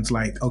look at it, it's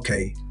like,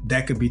 okay,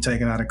 that could be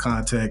taken out of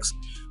context,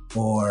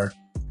 or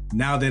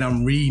now that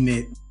I'm reading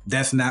it,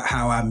 that's not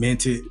how I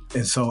meant it.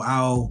 And so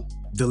I'll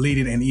delete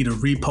it and either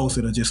repost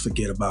it or just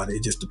forget about it.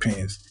 It just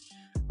depends.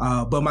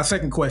 But my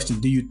second question,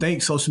 do you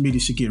think social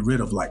media should get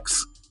rid of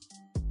likes?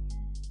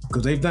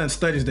 Because they've done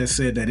studies that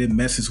said that it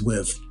messes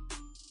with,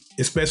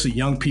 especially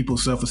young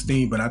people's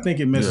self-esteem, but I think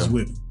it messes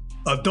with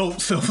adult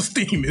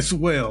self-esteem as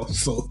well.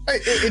 So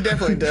it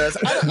definitely does.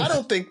 I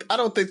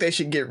don't think they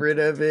should get rid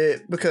of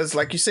it because,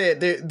 like you said,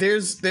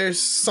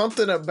 there's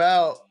something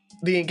about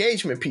the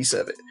engagement piece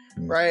of it,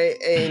 right?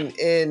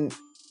 And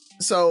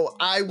so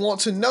I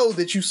want to know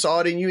that you saw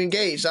it and you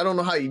engaged. I don't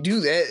know how you do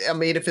that. I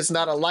mean, if it's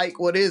not a like,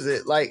 what is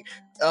it? Like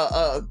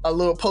a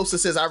little post that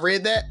says I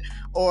read that,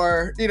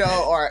 or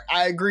or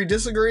I agree,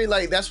 disagree.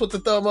 Like, that's what the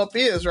thumb up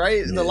is,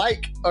 right? Yeah. The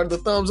like or the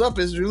thumbs up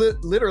is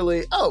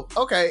literally, oh,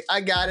 okay,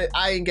 I got it,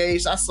 I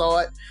engaged, I saw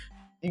it.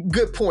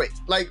 Good point.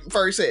 Like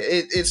Ferg said,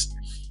 it's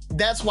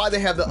that's why they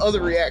have the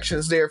other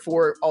reactions there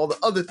for all the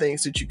other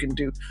things that you can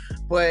do.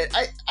 But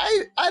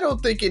I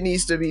don't think it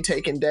needs to be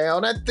taken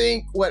down. I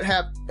think what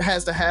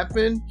has to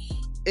happen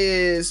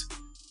is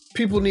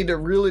people need to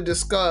really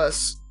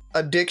discuss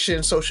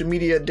addiction, social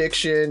media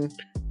addiction,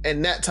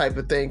 and that type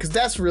of thing, because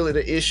that's really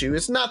the issue.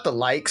 It's not the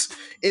likes,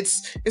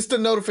 it's the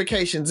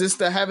notifications, it's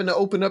the having to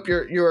open up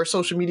your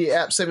social media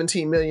app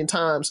 17 million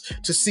times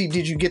to see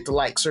did you get the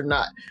likes or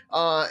not.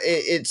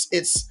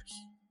 It's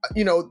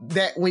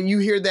that when you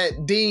hear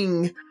that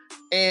ding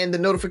and the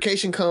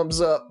notification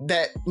comes up,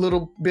 that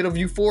little bit of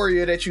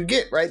euphoria that you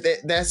get, right?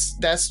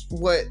 That's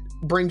what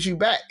brings you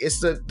back. It's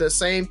the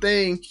same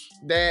thing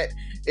that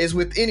is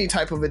with any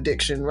type of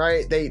addiction,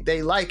 right?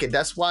 They like it.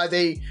 That's why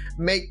they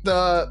make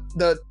the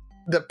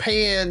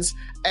pans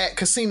at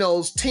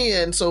casinos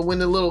 10. So when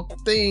the little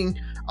thing,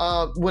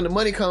 when the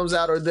money comes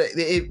out, or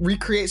it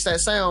recreates that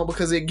sound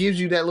because it gives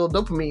you that little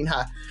dopamine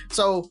high.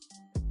 So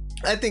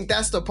I think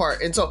that's the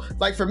part. And so,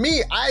 like, for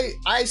me,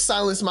 I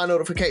silence my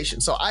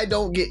notifications, so I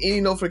don't get any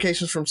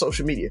notifications from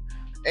social media.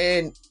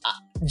 And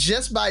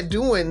just by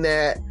doing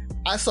that,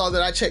 I saw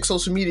that I checked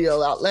social media a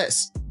lot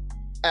less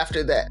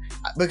after that,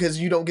 because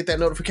you don't get that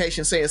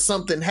notification saying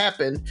something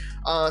happened,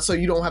 so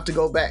you don't have to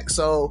go back.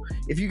 So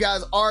if you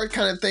guys are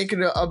kind of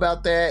thinking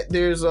about that,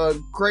 there's a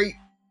great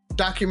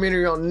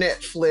documentary on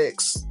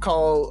Netflix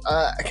called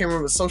I can't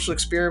remember, Social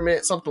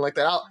Experiment, something like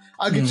that.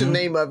 I'll get you the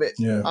name of it.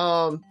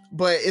 Yeah.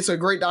 But it's a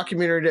great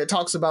documentary that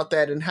talks about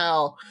that and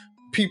how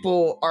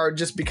people are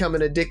just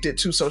becoming addicted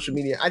to social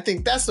media. I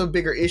think that's a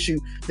bigger issue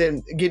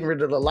than getting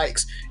rid of the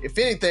likes. If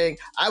anything,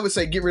 I would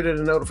say get rid of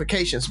the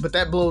notifications, but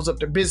that blows up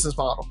their business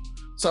model.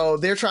 So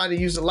they're trying to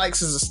use the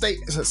likes as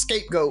a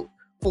scapegoat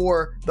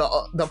for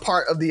the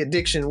part of the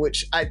addiction,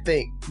 which I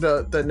think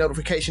the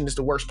notification is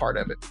the worst part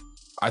of it.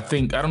 I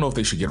don't know if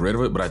they should get rid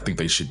of it, but I think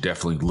they should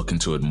definitely look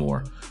into it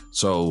more.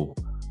 So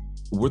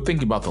we're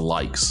thinking about the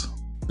likes.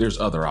 There's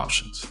other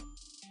options.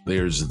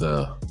 There's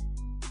the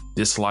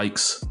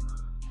dislikes.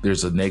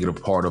 There's a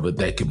negative part of it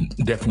that can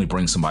definitely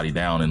bring somebody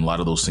down. And a lot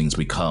of those things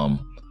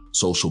become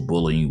social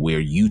bullying,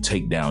 where you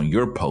take down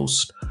your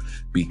post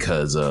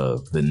because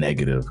of the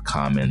negative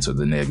comments or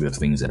the negative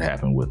things that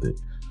happen with it.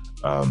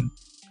 And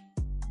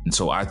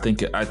so I think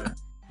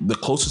the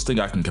closest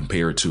thing I can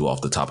compare it to off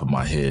the top of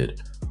my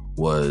head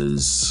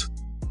was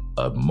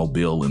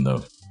Mobile in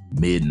the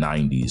mid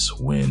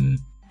 90s when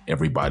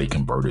everybody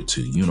converted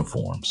to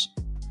uniforms.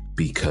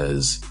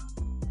 because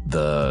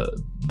the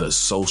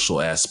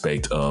social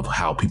aspect of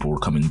how people were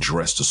coming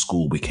dressed to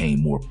school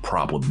became more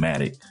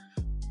problematic.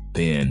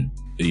 Then,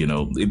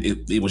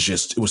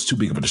 it was too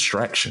big of a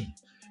distraction.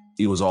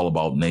 It was all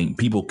about name.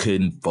 People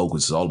couldn't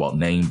focus. It's all about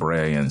name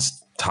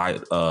brands,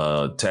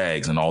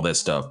 tags, and all that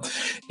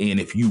stuff. And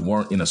if you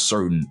weren't in a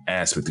certain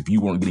aspect, if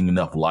you weren't getting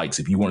enough likes,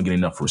 if you weren't getting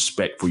enough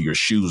respect for your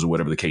shoes or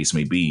whatever the case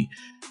may be,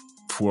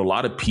 for a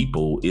lot of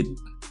people,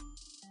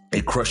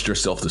 it crushed their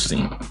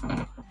self-esteem.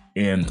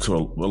 And to a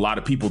lot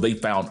of people, they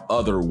found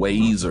other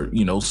ways, or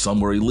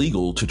some were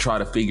illegal, to try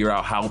to figure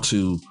out how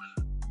to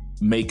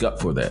make up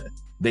for that.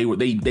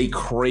 They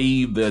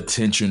crave the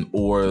attention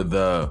or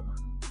the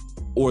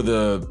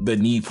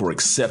need for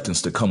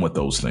acceptance to come with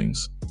those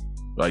things.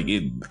 Like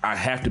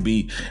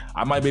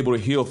I might be able to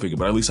heel figure,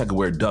 but at least I could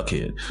wear a duck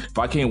head. If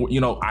I can't,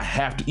 I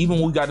have to. Even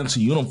when we got into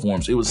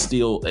uniforms, it was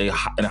still a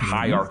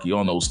hierarchy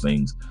on those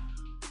things.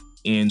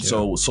 And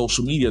so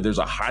social media, there's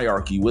a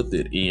hierarchy with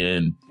it.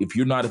 And if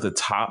you're not at the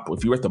top,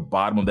 if you're at the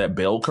bottom of that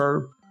bell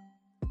curve,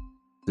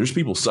 there's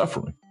people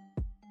suffering.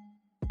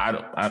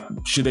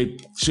 Should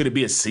it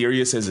be as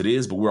serious as it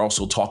is? But we're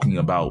also talking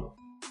about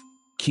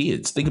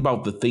kids. Think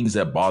about the things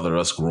that bothered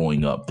us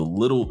growing up. The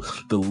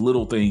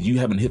little things. You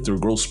haven't hit their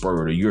growth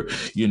spurt,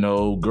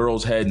 or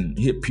girls hadn't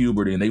hit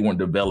puberty and they weren't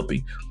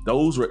developing.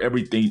 Those were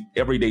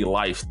everyday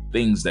life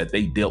things that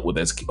we dealt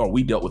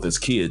with as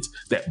kids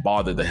that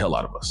bothered the hell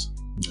out of us.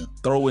 Yeah.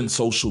 Throw in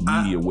social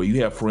media where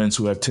you have friends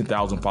who have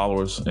 10,000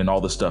 followers and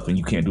all this stuff, and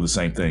you can't do the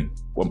same thing.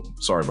 Well,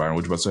 sorry, Byron,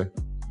 what you about to say?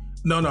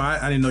 No,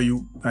 I didn't know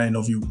you. I didn't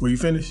know if you were you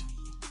finished.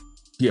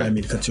 Yeah, I didn't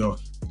mean to cut you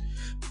off.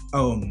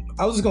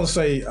 I was just gonna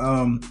say,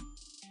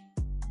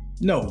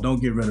 no,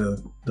 don't get rid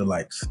of the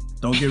likes.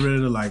 Don't get rid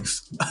of the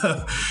likes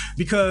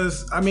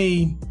because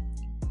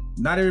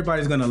not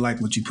everybody's gonna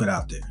like what you put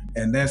out there,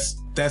 and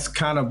that's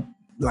kind of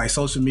like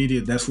social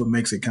media. That's what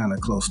makes it kind of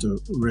close to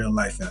real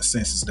life in a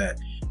sense, is that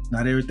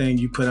not everything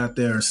you put out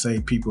there or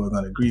say people are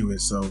gonna agree with.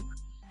 So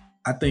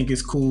I think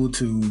it's cool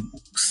to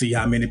see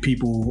how many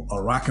people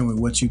are rocking with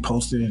what you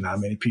posted and how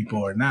many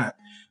people are not.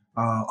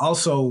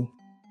 Also,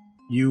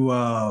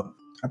 I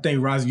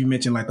think, Roz, you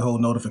mentioned like the whole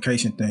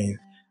notification thing.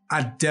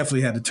 I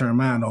definitely had to turn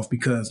mine off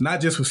because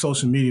not just with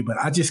social media, but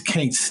I just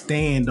can't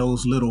stand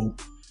those little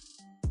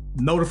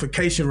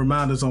notification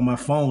reminders on my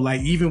phone.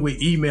 Like even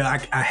with email,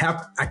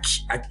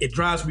 it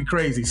drives me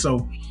crazy.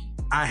 So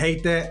I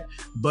hate that.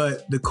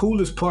 But the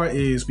coolest part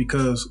is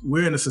because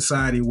we're in a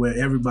society where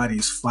everybody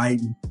is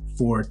fighting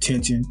for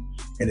attention,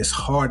 and it's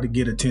hard to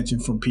get attention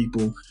from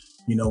people.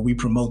 We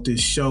promote this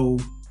show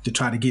to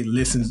try to get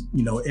listens,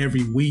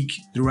 every week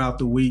throughout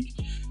the week.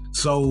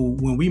 So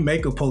when we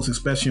make a post,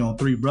 especially on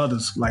Three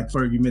Brothers, like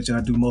Ferg, you mentioned,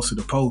 I do most of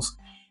the posts.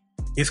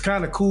 It's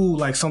kind of cool.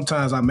 Like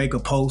sometimes I make a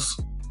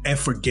post and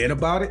forget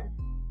about it.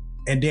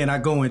 And then I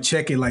go and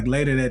check it like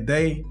later that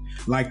day,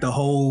 like the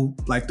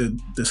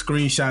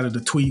screenshot of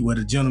the tweet where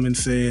the gentleman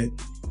said,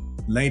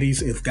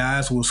 ladies, if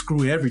guys will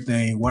screw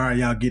everything, why are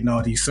y'all getting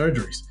all these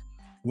surgeries?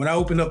 When I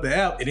opened up the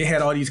app and it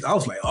had all these, I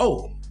was like,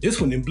 oh,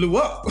 this one then blew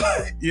up.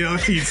 You know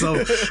what I mean?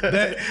 So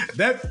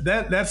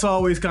that's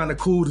always kind of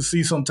cool to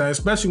see sometimes,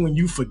 especially when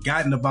you've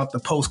forgotten about the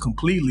post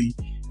completely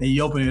and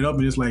you open it up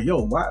and it's like,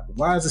 yo,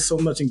 why is there so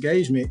much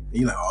engagement? And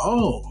you're like,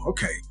 oh,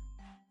 okay.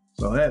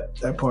 So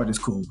that part is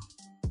cool.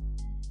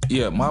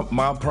 Yeah,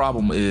 my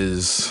problem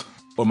is,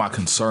 or my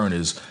concern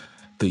is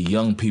the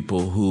young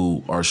people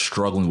who are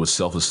struggling with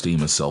self-esteem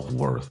and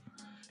self-worth.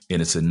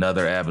 And it's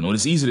another avenue.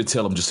 It's easy to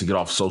tell them just to get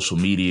off social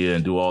media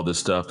and do all this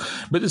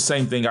stuff. But the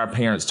same thing our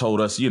parents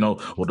told us, well,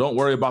 don't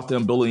worry about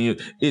them bullying you.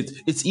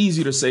 It's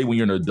easy to say when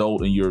you're an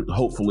adult and you're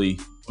hopefully,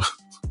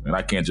 and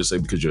I can't just say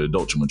because you're an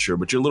adult, you're mature,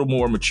 but you're a little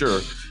more mature,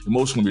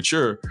 emotionally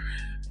mature.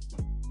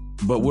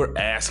 But we're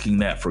asking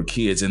that for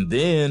kids. And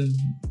then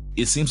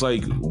it seems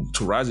like,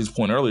 to Razi's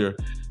point earlier,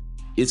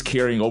 it's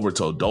carrying over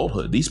to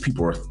adulthood. These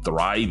people are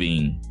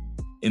thriving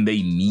and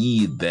they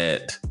need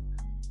that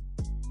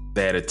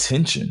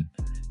attention.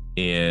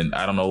 And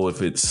I don't know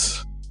if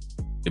it's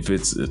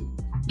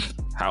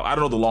how, I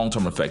don't know the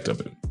long-term effect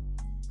of it.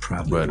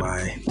 Probably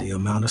why the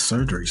amount of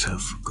surgeries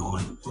have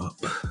gone up.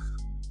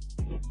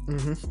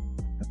 Mm-hmm.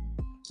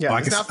 Yeah,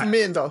 it's not for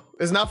men though.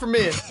 It's not for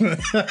men.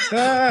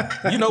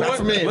 You know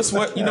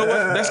what? You know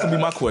what? That's gonna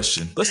be my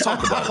question. Let's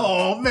talk about it.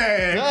 Oh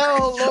man!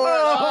 Oh Lord!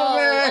 Oh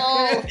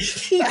man!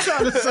 He's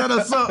trying to set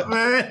us up,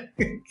 man.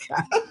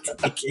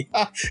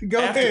 Go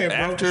ahead, bro.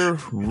 After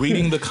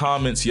reading the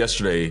comments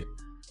yesterday,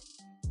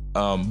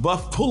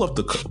 Buff, pull up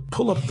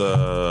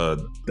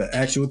the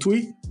actual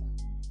tweet.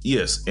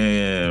 Yes,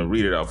 and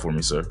read it out for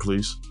me, sir,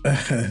 please.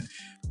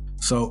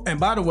 So, and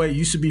by the way,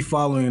 you should be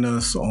following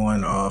us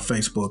on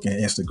Facebook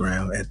and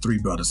Instagram at Three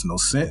Brothers No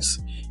Sense.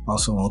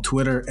 Also on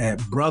Twitter at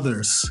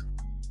Brothers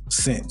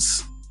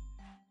Sense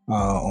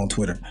on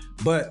Twitter.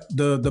 But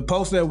the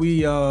post that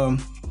we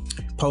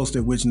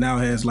posted, which now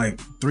has like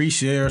 3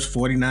 shares,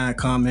 49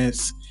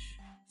 comments,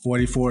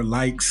 44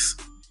 likes,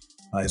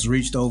 it's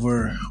reached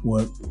over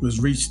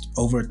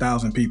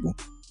 1,000 people.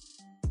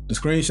 The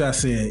screenshot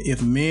said,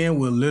 if men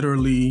will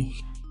literally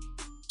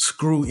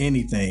screw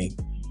anything,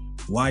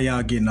 Why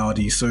y'all getting all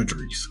these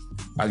surgeries?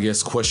 I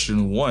guess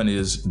question one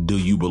is, do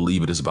you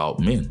believe it is about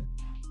men?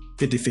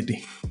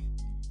 50-50.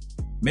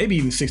 Maybe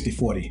even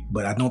 60-40,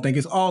 but I don't think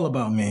it's all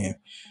about men.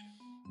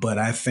 But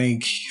I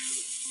think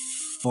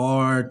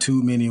far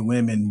too many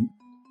women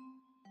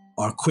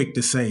are quick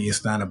to say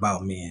it's not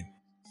about men.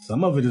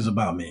 Some of it is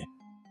about men.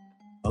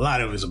 A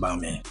lot of it is about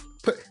men.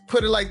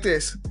 Put it like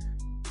this.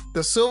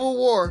 The Civil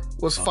War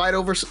was fought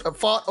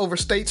over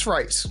states'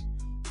 rights.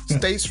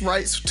 States'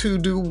 rights to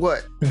do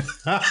what?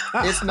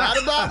 It's not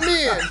about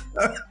men.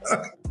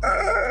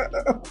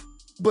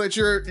 But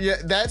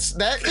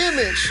that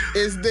image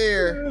is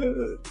there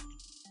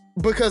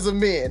because of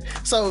men.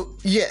 So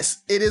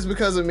yes, it is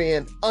because of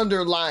men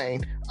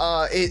underlying.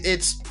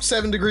 It's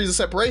 7 degrees of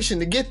separation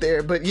to get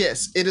there, but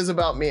yes, it is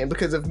about men,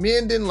 because if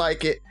men didn't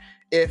like it,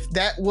 if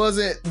that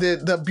wasn't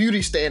the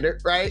beauty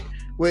standard, right?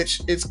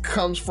 Which it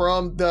comes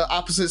from the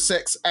opposite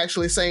sex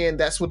actually saying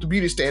that's what the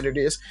beauty standard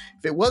is.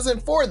 If it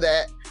wasn't for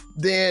that,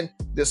 then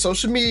the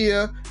social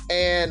media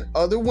and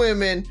other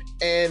women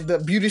and the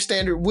beauty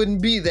standard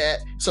wouldn't be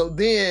that. So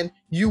then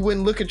you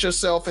wouldn't look at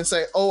yourself and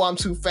say, oh, I'm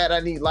too fat, I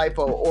need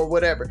lipo or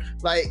whatever.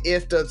 Like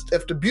if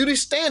the beauty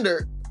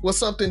standard was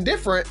something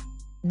different,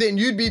 then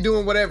you'd be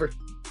doing whatever.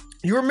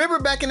 You remember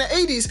back in the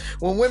 80s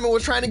when women were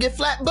trying to get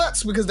flat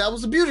butts because that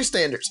was the beauty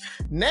standards.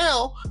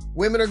 Now,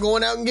 women are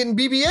going out and getting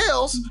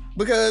BBLs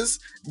because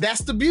that's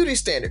the beauty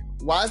standard.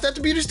 Why is that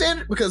the beauty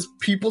standard? Because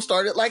people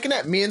started liking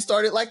that. Men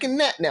started liking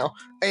that now.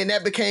 And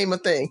that became a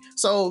thing.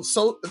 So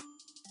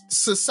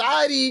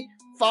society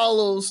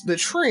follows the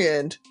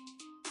trend,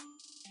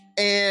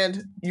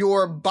 and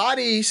your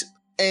bodies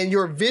and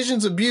your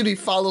visions of beauty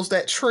follows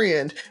that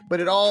trend,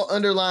 but it all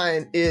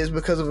underlying is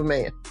because of a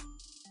man.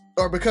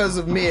 Or because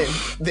of men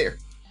there.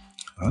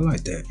 I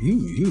like that.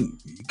 You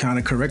kind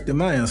of corrected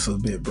my answer a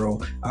bit,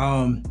 bro.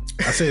 I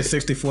said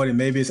 60-40,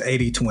 maybe it's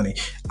 80-20.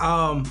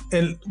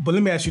 But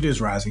let me ask you this,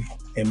 Rozzy,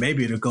 and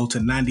maybe it'll go to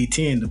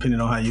 90-10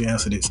 depending on how you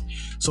answer this.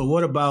 So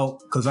what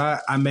about, because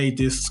I made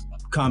this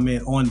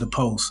comment on the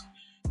post,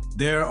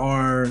 there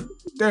are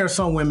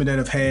some women that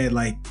have had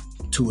like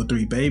 2 or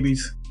 3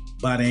 babies.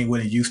 Body ain't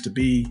what it used to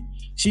be.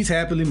 She's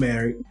happily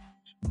married,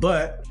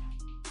 but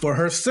for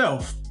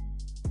herself,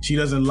 she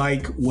doesn't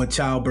like what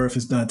childbirth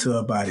has done to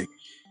her body,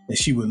 and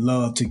she would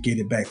love to get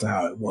it back to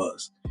how it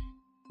was.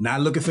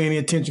 Not looking for any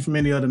attention from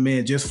any other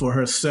man, just for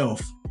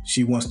herself.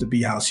 She wants to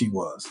be how she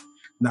was.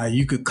 Now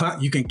you can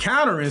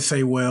counter and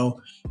say,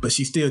 well, but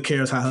she still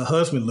cares how her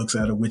husband looks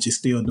at her, which is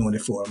still doing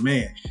it for a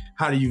man.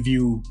 How do you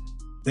view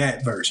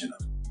that version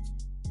of it?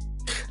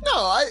 No,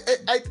 I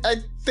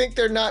think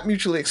they're not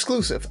mutually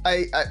exclusive.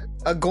 I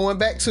going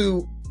back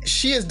to,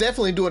 she is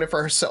definitely doing it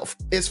for herself.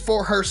 It's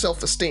for her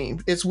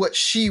self-esteem. It's what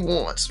she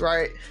wants,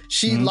 right?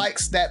 She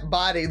likes that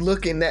body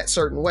looking that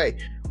certain way.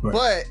 Right.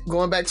 But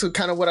going back to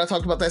kind of what I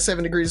talked about, that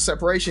 7 degrees of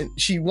separation,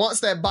 she wants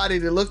that body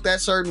to look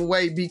that certain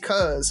way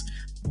because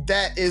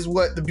that is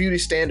what the beauty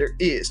standard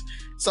is.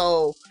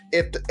 So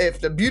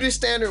if the beauty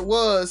standard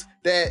was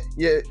that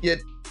your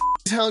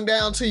hung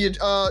down to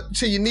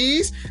your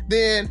knees,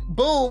 then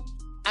boom,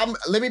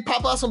 let me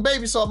pop out some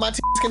baby so my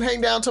titties can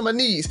hang down to my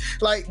knees.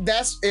 Like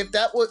if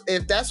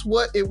that's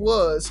what it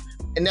was,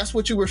 and that's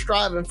what you were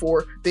striving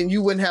for, then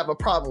you wouldn't have a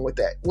problem with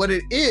that. What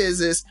it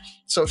is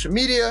social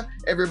media.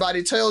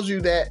 Everybody tells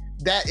you that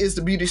is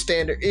the beauty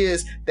standard,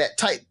 is that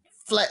tight,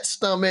 flat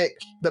stomach,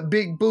 the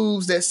big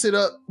boobs that sit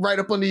up right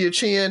up under your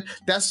chin.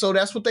 That's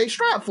what they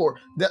strive for.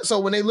 So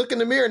when they look in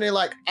the mirror and they're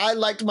like, I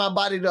liked my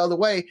body the other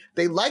way,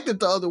 they liked it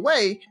the other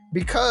way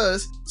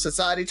because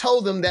society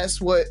told them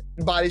that's what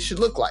bodies should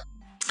look like.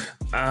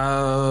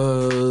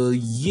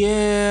 Yeah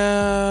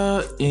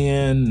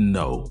and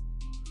no.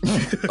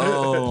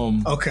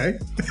 Okay.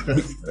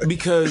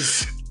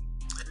 Because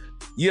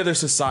there's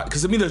society.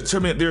 Because I mean,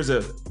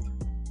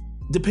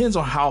 depends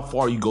on how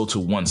far you go to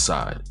one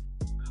side.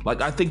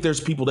 Like I think there's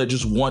people that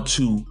just want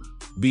to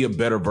be a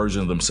better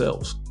version of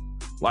themselves.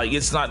 Like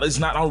it's not.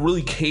 I don't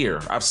really care.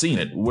 I've seen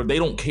it where they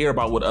don't care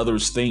about what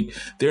others think.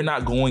 They're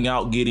not going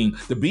out getting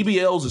the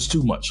BBLs is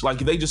too much.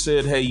 Like if they just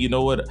said, hey, you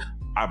know what?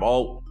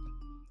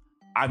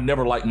 I've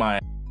never liked my,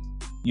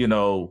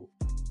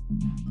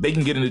 they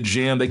can get in the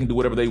gym, they can do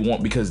whatever they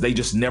want because they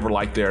just never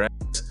like their ass.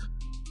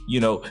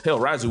 Hell,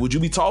 Rozzy, would you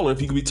be taller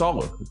if you could be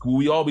taller? Would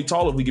we all be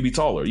taller if we could be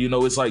taller?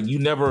 It's like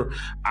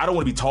I don't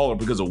want to be taller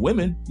because of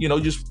women, I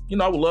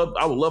would love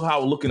how I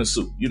would look in a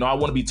suit. I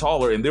want to be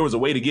taller, and there was a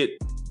way to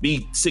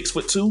be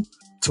 6'2"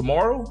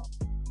 tomorrow.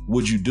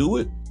 Would you do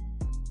it?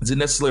 Is it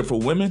necessary for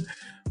women?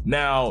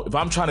 Now, if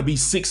I'm trying to be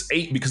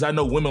 6'8" because I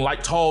know women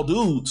like tall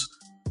dudes,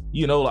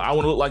 I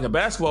want to look like a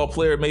basketball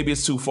player, maybe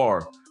it's too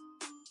far.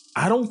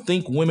 I don't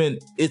think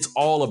it's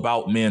all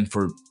about men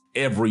for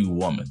every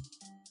woman.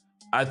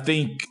 I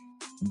think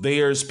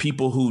there's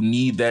people who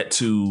need that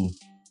to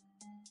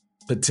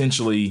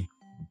potentially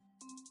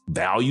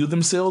value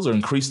themselves or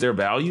increase their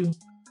value.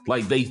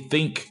 Like they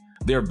think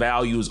their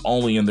value is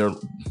only in their,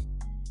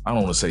 I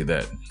don't want to say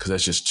that because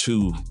that's just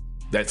too,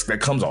 that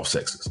comes off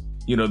sexist.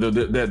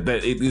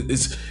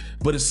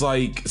 But it's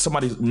like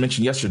somebody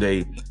mentioned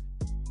yesterday,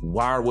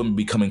 why are women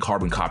becoming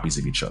carbon copies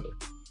of each other?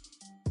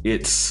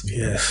 It's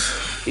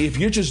if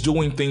you're just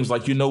doing things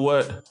like, you know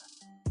what,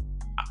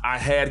 I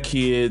had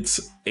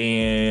kids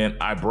and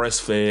I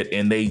breastfed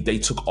and they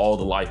took all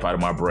the life out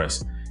of my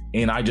breast,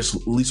 and I just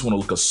at least want to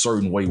look a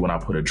certain way when I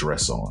put a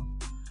dress on.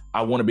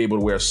 I want to be able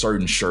to wear a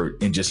certain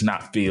shirt and just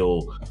not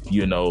feel,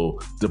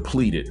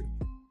 depleted.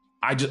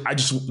 I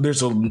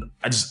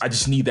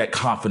just need that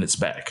confidence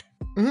back.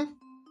 Mm-hmm.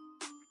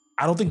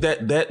 I don't think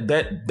that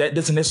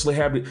doesn't necessarily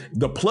have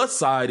the plus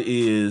side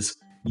is,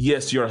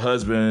 yes, your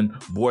husband,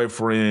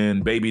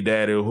 boyfriend, baby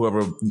daddy, or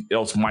whoever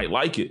else might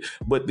like it,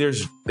 but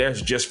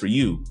that's just for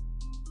you.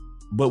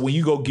 But when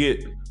you go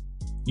get,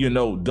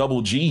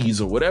 double G's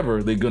or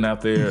whatever they're going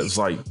out there, it's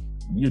like,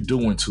 you're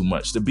doing too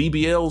much. The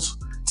BBLs,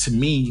 to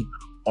me,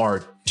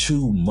 are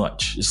too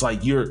much. It's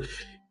like,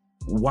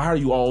 why are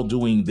you all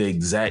doing the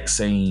exact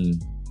same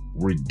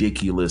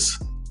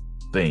ridiculous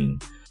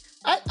thing?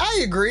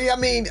 I agree. I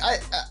mean,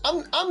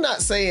 I'm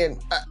not saying,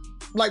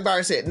 like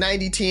Byron said,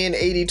 90-10,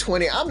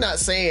 80-20. I'm not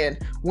saying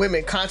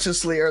women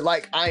consciously are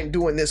like, I'm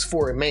doing this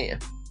for a man.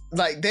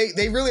 Like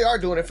they really are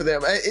doing it for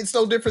them. It's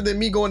no different than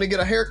me going to get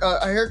a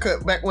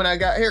haircut back when I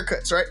got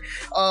haircuts, right?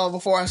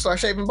 Before I start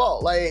shaving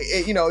bald. Like,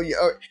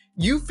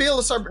 you feel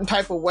a certain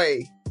type of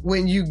way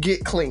when you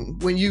get clean,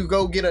 when you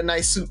go get a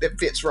nice suit that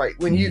fits right,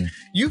 when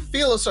you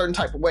feel a certain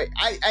type of way.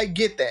 I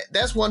get that.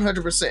 That's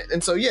 100%.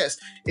 And so, yes,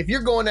 if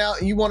you're going out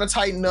and you want to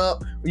tighten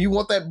up, or you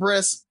want that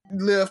breast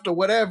lift or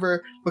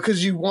whatever,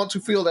 because you want to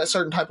feel that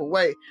certain type of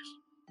way,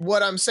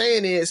 what I'm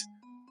saying is,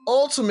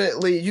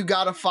 ultimately, you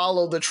got to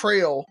follow the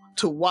trail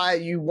to why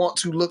you want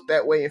to look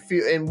that way and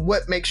feel, and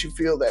what makes you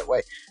feel that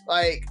way.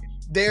 Like,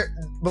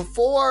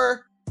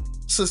 before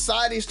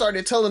society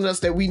started telling us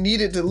that we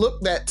needed to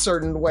look that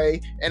certain way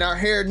and our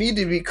hair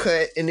needed to be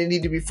cut and it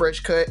needed to be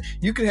fresh cut,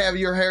 you could have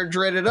your hair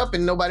dreaded up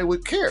and nobody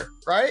would care,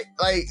 right?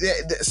 Like,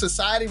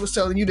 society was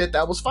telling you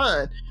that was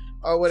fine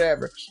or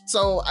whatever.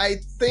 So I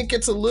think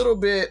it's a little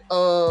bit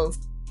of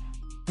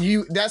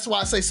that's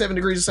why I say 7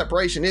 degrees of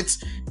separation.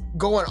 It's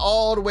going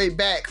all the way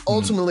back.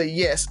 Ultimately,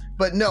 yes,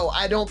 but no,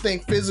 I don't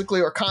think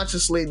physically or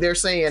consciously they're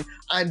saying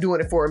I'm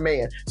doing it for a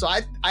man. So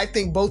I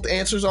think both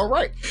answers are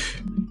right.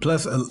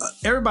 Plus,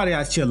 everybody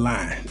out here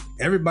lying.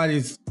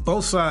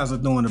 Both sides are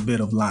doing a bit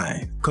of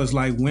lying. Because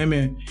like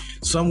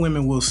some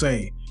women will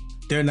say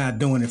they're not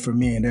doing it for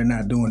men. They're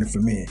not doing it for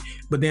men.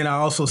 But then I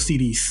also see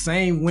these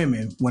same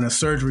women when a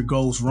surgery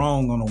goes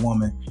wrong on a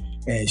woman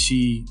and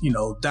she,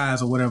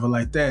 dies or whatever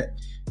like that.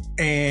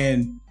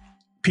 And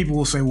people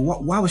will say,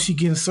 well, why was she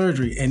getting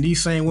surgery? And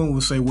these same women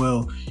will say,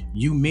 well,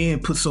 you men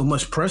put so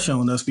much pressure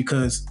on us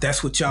because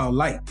that's what y'all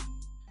like.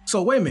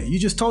 So wait a minute, you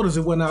just told us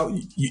it wasn't out,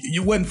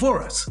 you wasn't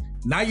for us.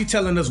 Now you're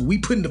telling us we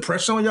putting the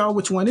pressure on y'all.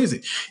 Which one is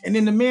it? And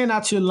then the man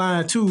out here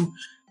lying too.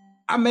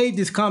 I made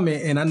this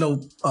comment, and I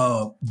know,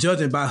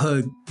 judging by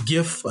her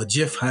GIF,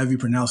 however you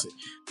pronounce it,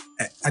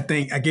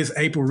 I guess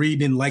April Reed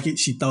didn't like it.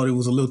 She thought it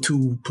was a little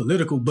too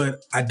political,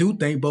 but I do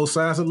think both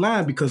sides are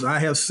lying because I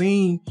have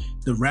seen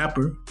the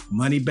rapper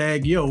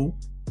Moneybagg Yo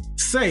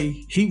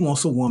say he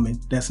wants a woman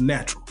that's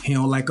natural. He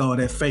don't like all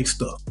that fake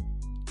stuff.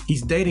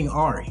 He's dating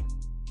Ari,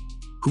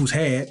 who's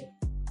had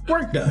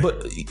work done.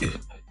 But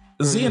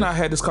Z and I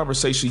had this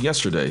conversation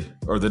yesterday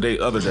or the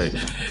other day.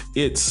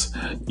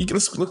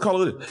 Let's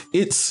call it.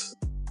 It's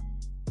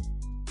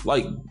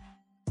like,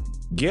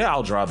 yeah,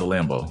 I'll drive the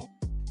Lambo,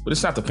 but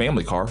it's not the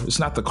family car. It's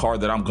not the car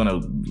that I'm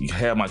gonna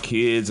have my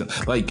kids and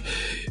like.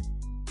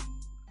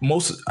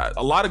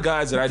 A lot of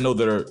guys that I know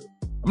that are,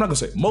 I'm not gonna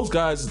say most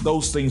guys.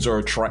 Those things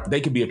are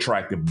they can be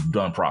attractive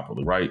done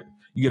properly, right?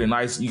 You got a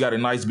nice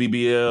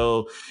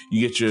BBL,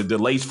 you get the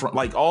lace front,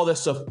 like all that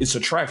stuff. It's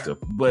attractive,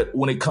 but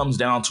when it comes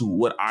down to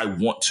what I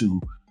want to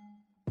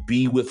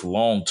be with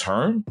long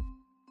term,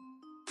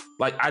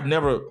 like I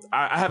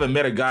haven't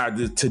met a guy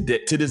to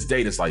this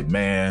day that's like,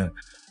 man,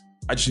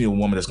 I just need a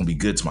woman that's gonna be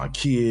good to my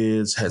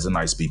kids, has a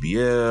nice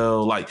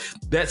BBL. Like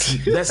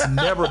that's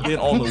never been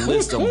on the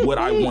list of what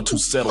I want to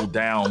settle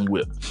down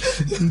with.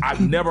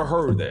 I've never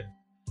heard that,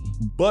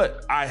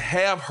 but I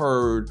have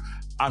heard,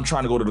 I'm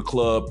trying to go to the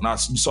club and I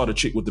saw the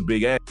chick with the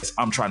big ass.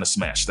 I'm trying to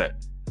smash that.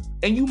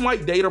 And you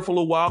might date her for a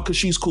little while because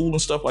she's cool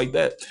and stuff like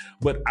that.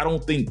 But I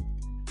don't think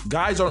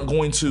guys aren't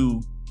going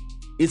to,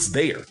 it's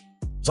there.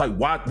 It's like,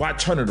 why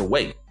turn it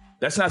away?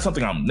 That's not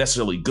something I'm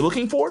necessarily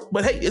looking for,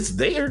 but hey, it's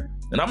there.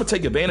 And I'm gonna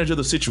take advantage of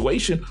the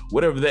situation,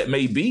 whatever that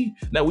may be.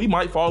 Now we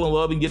might fall in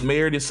love and get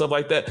married and stuff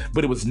like that,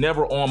 but it was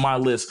never on my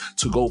list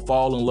to go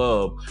fall in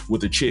love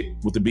with a chick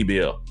with the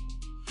BBL.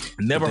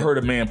 Never heard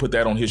a man put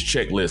that on his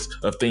checklist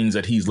of things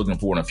that he's looking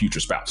for in a future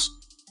spouse.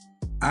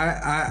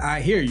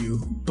 I hear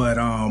you, but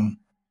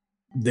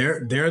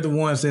they're the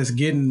ones that's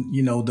getting,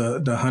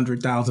 the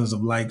hundred thousands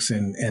of likes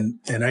and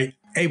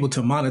able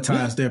to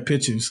monetize their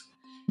pictures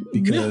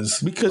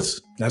because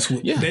that's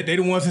what they the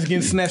ones that's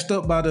getting snatched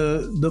up by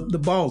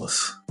the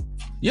ballers.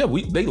 Yeah,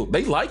 they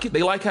like it.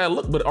 They like how it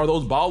looks, but are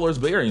those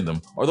ballers burying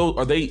them?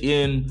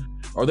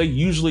 Are they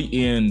usually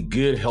in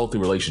good, healthy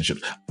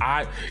relationships?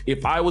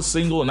 If I was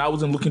single and I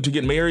wasn't looking to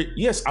get married,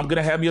 yes, I'm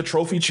gonna have me a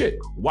trophy chick.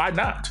 Why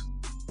not?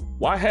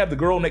 Why have the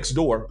girl next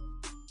door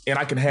and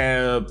I can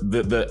have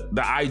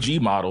the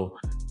IG model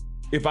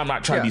if I'm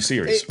not trying to be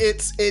serious?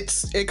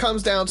 It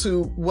comes down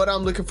to what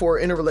I'm looking for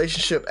in a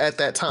relationship at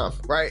that time,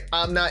 right?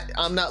 I'm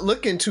not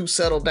looking to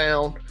settle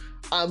down.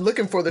 I'm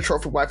looking for the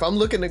trophy wife. I'm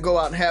looking to go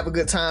out and have a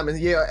good time and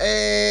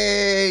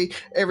hey,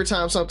 every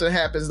time something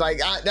happens.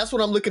 Like that's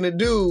what I'm looking to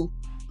do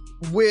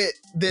with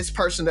this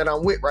person that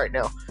I'm with right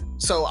now.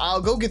 So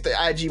I'll go get the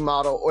IG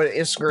model or the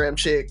Instagram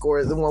chick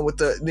or the one with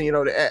the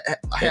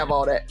have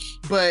all that.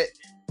 But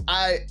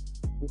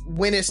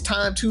when it's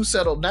time to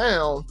settle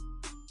down,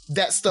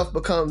 that stuff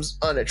becomes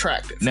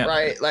unattractive,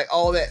 right? Like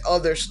all that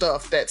other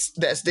stuff that's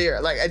there.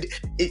 Like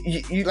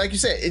like you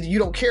said, you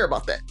don't care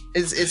about that.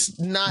 It's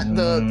not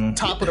the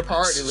top of the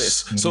priority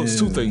list. So it's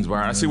two things,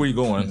 Byron. I see where you're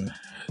going.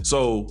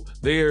 So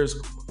there's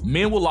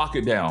men will lock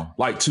it down,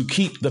 like to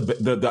keep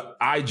the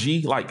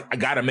IG. Like I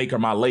gotta make her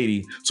my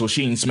lady, so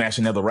she ain't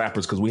smashing other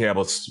rappers because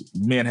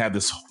men have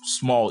this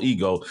small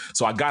ego.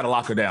 So I gotta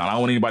lock her down. I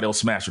don't want anybody else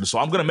smash her. So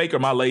I'm gonna make her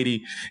my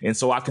lady, and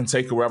so I can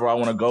take her wherever I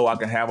want to go. I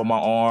can have her on my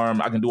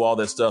arm. I can do all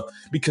that stuff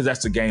because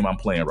that's the game I'm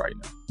playing right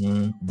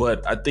now.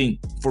 But I think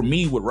for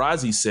me, what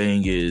Razi's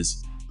saying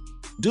is,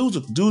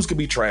 dudes can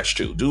be trash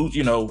too. Dudes,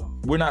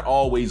 we're not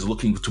always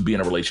looking to be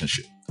in a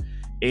relationship,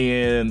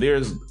 and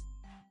there's,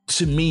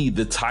 to me,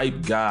 the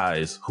type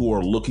guys who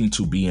are looking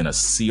to be in a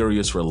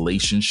serious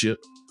relationship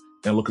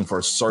and looking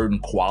for certain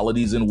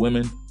qualities in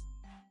women,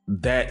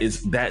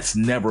 that's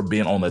never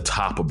been on the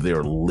top of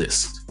their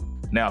list.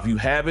 Now, if you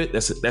have it,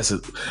 that's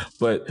it.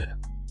 But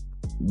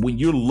when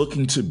you're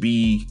looking to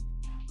be,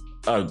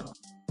 I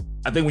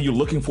think when you're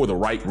looking for the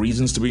right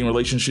reasons to be in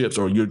relationships,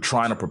 or you're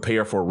trying to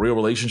prepare for a real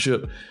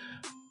relationship,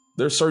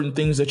 there's certain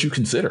things that you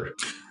consider.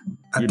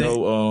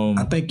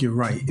 I think you're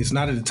right. It's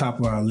not at the top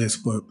of our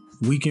list, but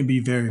we can be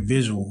very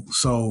visual.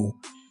 So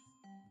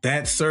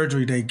that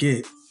surgery they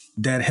get,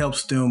 that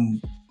helps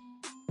them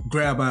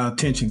grab our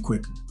attention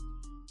quicker.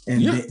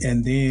 And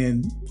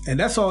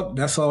that's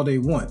all they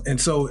want.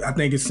 And so I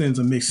think it sends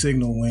a mixed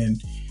signal when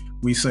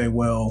we say,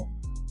 well,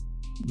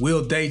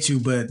 we'll date you,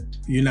 but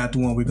you're not the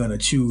one we're going to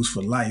choose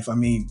for life. I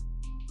mean,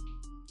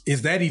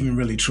 is that even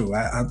really true?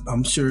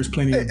 I'm sure there's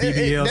plenty of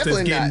BBLs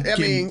that's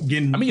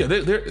getting.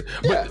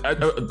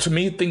 But to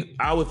me,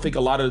 I would think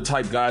a lot of the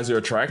type guys they're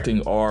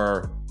attracting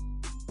are,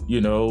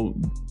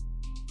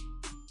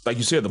 like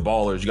you said, the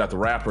ballers. You got the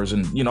rappers,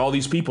 and all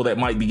these people that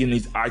might be getting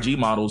these IG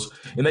models,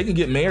 and they can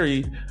get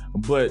married.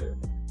 But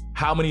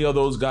how many of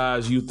those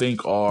guys you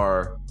think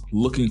are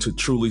looking to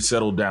truly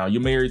settle down?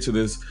 You're married to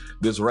this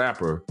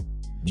rapper.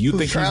 Do you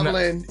think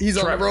traveling? He's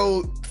on the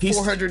road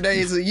 400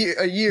 days a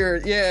year.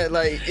 Yeah,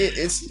 like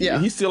it's.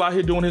 He's still out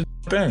here doing his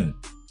thing,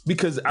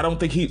 because I don't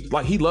think he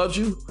loves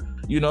you,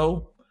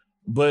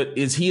 but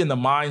is he in the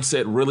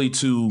mindset really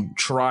to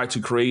try to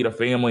create a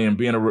family and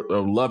being a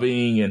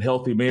loving and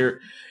healthy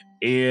marriage?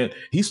 And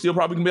he's still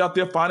probably gonna be out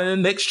there finding the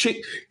next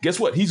chick. Guess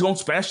what? He's gonna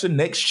smash the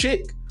next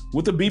chick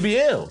with the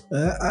BBL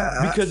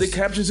because it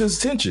captures his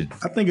attention.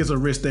 I think it's a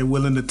risk they're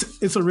willing to.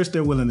 It's a risk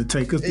they're willing to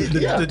take, because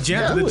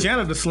the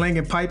janitor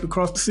slanging pipe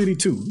across the city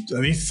too. I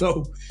mean,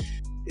 so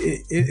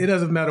it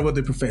doesn't matter what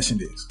their profession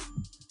is.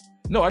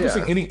 No, I just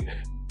think any.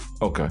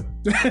 Okay.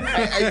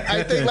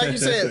 I think, like you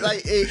said,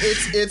 like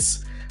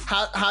it's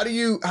how do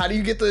you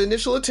get the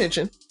initial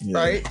attention,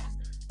 right?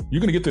 You're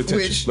gonna get the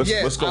attention.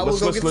 Let's go. I will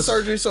go get the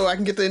surgery so I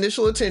can get the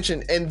initial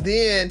attention, and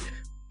then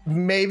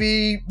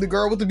maybe the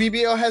girl with the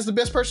BBL has the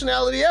best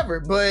personality ever,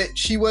 but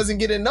she wasn't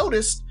getting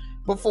noticed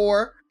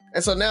before,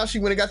 and so now she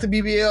went and got the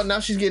BBL. Now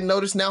she's getting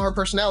noticed. Now her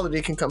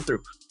personality can come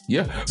through.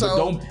 Yeah.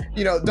 So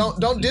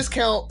don't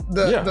discount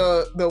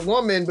the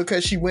woman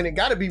because she went and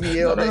got a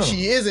BBL. No.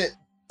 She isn't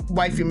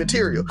wifey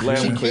material.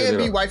 She can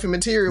be wifey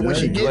material when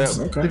she gets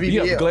the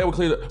BBL. Yeah, glad we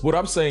cleared up. What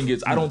I'm saying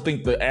is, I don't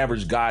think the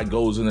average guy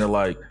goes in there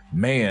like,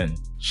 man,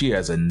 she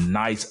has a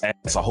nice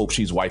ass. I hope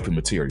she's wifey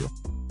material.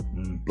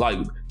 Like,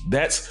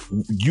 that's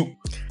you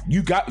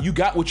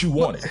got what you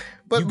wanted.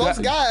 But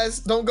most guys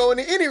don't go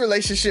into any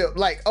relationship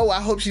like, oh,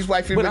 I hope she's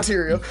wifey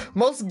material.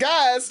 Most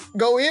guys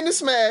go in to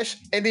smash,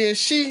 and then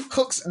she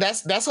hooks.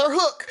 That's her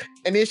hook,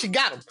 and then she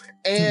got him.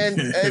 And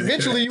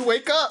eventually, you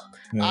wake up.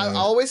 I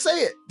always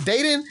say it.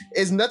 Dating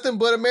is nothing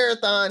but a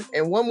marathon.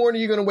 And one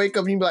morning, you're gonna wake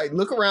up and you be like,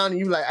 look around, and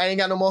you be like, I ain't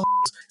got no more.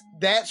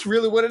 That's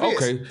really what it is.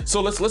 Okay,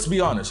 so let's be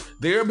honest.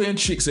 There have been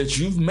chicks that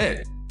you've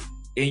met,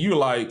 and you're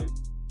like,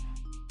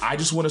 I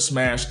just want to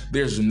smash.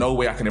 There's no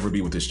way I can ever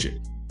be with this chick.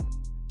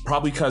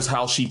 Probably because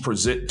how she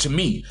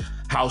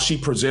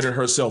presented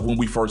herself when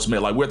we first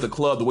met. Like, we're at the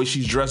club, the way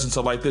she's dressed and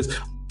stuff like this.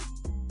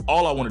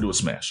 All I want to do is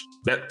smash.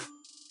 That,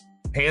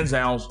 hands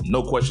down,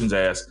 no questions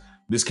asked.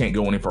 This can't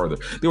go any further.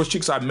 There was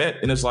chicks I met,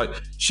 and it's like,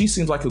 she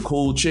seems like a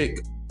cool chick.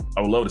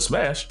 I would love to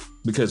smash,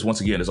 because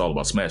once again, it's all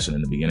about smashing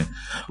in the beginning.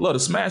 Love to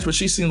smash, but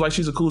she seems like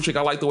she's a cool chick.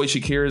 I like the way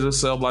she carries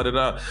herself, blah, blah,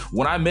 blah.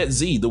 When I met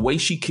Z, the way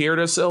she carried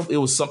herself, it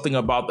was something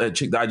about that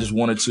chick that I just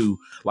wanted to,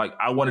 like,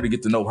 I wanted to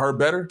get to know her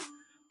better.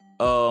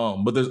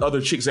 But there's other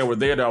chicks that were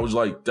there that I was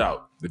like,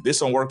 doubt, if this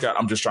don't work out,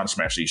 I'm just trying to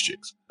smash these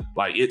chicks.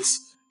 Like,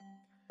 it's...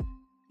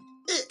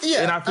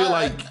 Yeah, and I feel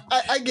like...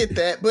 I get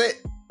that, but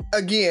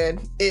again,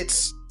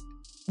 it's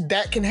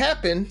that can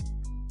happen,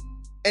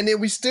 and then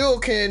we still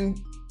can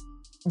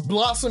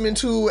blossom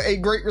into a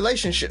great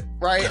relationship,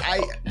 right?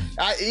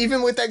 I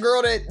even with that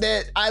girl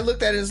that I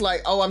looked at is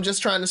like, oh, I'm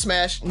just trying to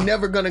smash,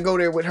 never gonna go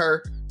there with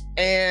her,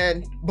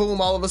 and boom,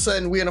 all of a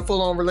sudden we're in a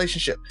full-on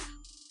relationship.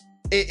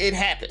 It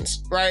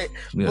happens, right?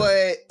 Yeah.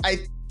 But I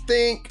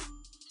think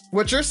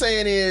what you're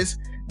saying is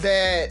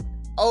that,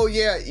 oh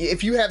yeah,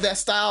 if you have that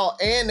style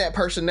and that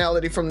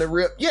personality from the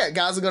rip, yeah,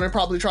 guys are gonna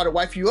probably try to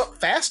wipe you up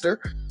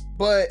faster.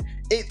 But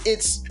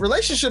it's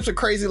relationships are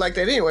crazy like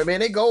that anyway, man.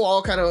 They go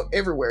all kind of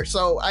everywhere.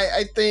 So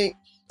I think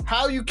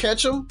how you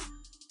catch them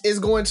is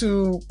going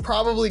to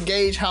probably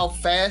gauge how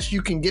fast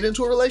you can get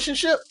into a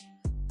relationship.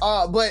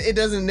 But it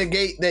doesn't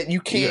negate that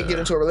you can't get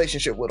into a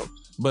relationship with them.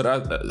 But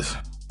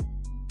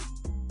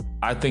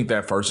I think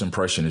that first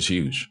impression is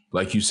huge.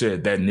 Like you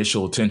said, that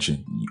initial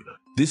attention.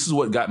 This is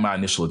what got my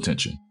initial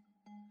attention.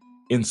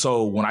 And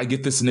so when I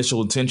get this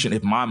initial attention,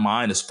 if my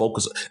mind is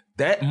focused,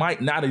 that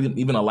might not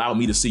even allow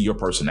me to see your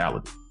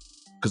personality.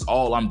 Because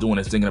all I'm doing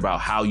is thinking about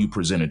how you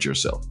presented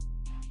yourself.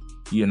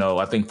 You know,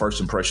 I think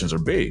first impressions are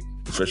big,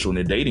 especially in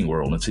the dating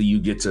world, until you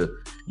get to,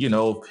 you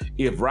know,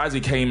 if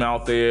Rozzy came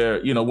out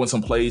there, you know, went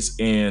someplace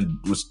and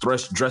was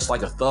dressed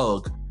like a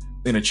thug,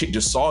 and a chick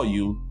just saw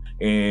you,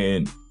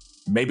 and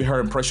maybe her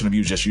impression of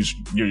you is just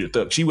you're a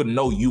thug. She wouldn't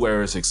know you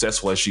are as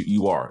successful as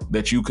you are,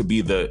 that you could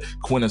be the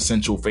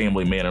quintessential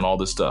family man and all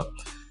this stuff.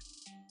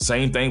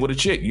 Same thing with a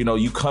chick. You know,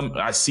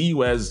 I see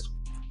you as,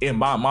 in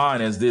my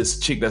mind, as this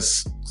chick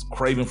that's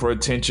craving for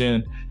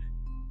attention.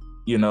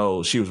 You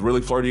know, she was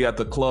really flirty at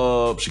the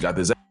club. She got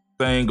this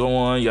thing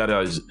going.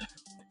 Yada.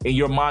 In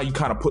your mind, you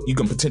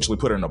can potentially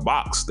put her in a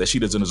box that she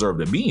doesn't deserve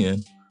to be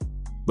in.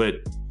 But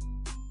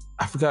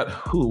I forgot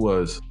who it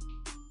was.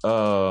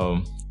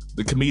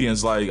 The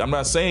comedian's like, I'm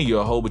not saying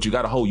you're a hoe, but you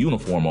got a whole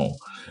uniform on.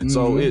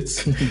 So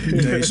it's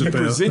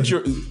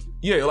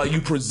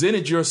you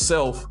presented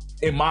yourself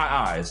in my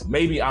eyes.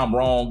 Maybe I'm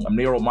wrong. I'm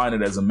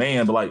narrow-minded as a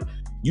man, but like,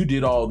 you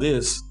did all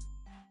this.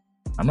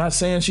 I'm not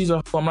saying she's a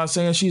hoe. I'm not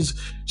saying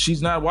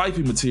she's not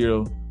wifey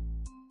material.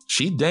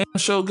 She damn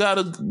sure got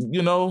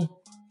the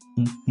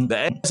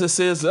ass that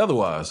says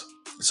otherwise.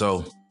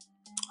 So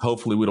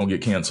hopefully we don't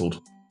get canceled.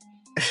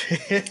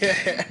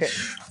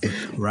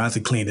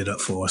 Rozzy cleaned it up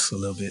for us a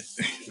little bit.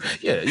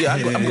 Yeah,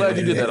 I'm glad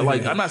you did that.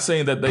 Like, I'm not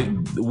saying that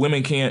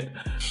women can't.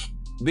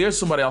 There's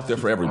somebody out there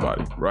for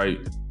everybody, right?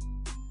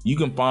 You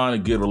can find a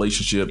good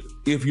relationship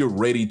if you're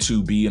ready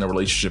to be in a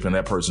relationship and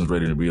that person's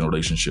ready to be in a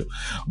relationship.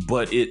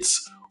 But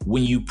it's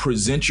when you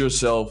present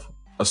yourself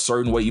a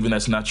certain way, even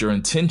that's not your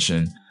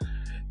intention,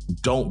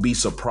 don't be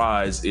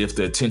surprised if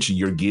the attention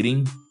you're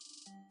getting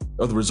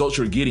or the results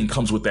you're getting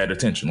comes with that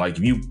attention. Like,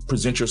 if you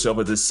present yourself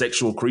as this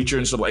sexual creature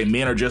and so like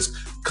men are just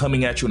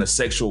coming at you in a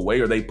sexual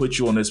way, or they put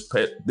you on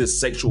this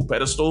sexual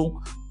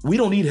pedestal, we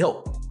don't need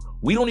help.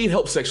 We don't need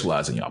help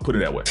sexualizing y'all. Put it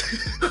that way.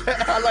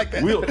 I like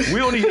that. We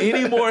don't need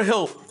any more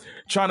help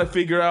trying to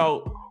figure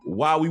out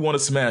why we want to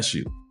smash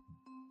you.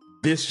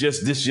 This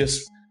just,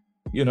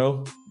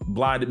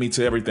 blinded me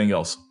to everything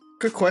else.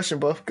 Good question,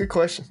 Buff. Good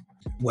question.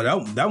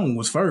 Well, that one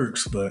was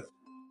Ferg's, but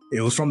it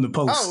was from the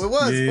post. Oh, it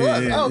was.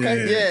 Oh,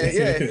 okay.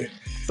 Yeah.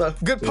 So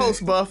good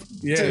post, Buff.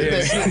 Yeah.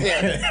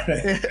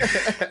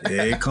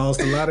 It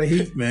caused a lot of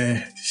heat,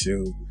 man.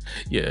 Shoot.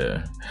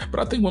 Yeah, but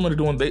I think women are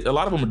a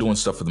lot of them are doing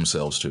stuff for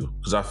themselves too,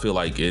 because I feel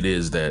like it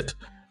is that.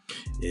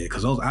 Yeah,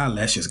 because those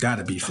eyelashes got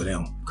to be for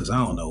them. Because I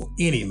don't know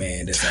any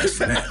man that's asked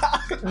for that.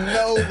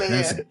 No,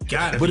 man.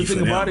 Got to be for them. But the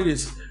thing about it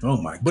is,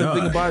 oh my god. But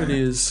the thing about it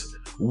is,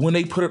 when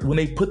they put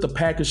the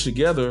package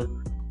together,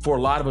 for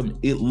a lot of them,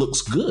 it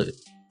looks good.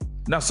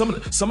 Now, some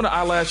of the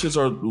eyelashes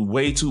are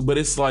way too, but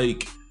it's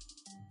like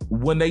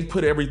when they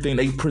put everything,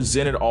 they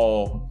present it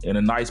all in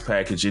a nice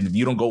package, and if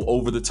you don't go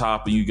over the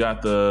top, and you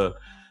got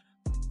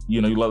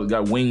you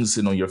got wings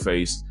sitting on your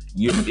face,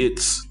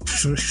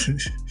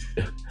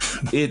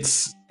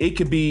 it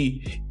could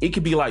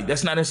be like,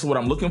 that's not necessarily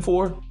what I'm looking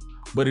for,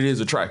 but it is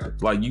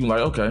attractive. Like, you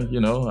like, okay,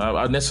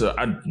 I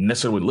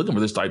necessarily looking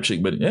for this type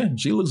chick, but yeah,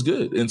 she looks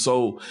good. And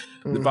so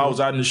if I was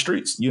out in the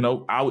streets,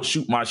 I would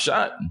shoot my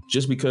shot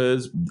just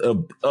because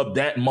of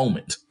that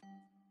moment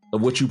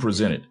of what you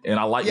presented. And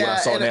I like what I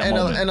saw in that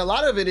moment. And a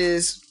lot of it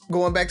is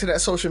going back to that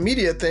social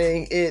media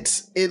thing.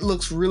 It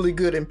looks really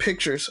good in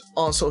pictures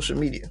on social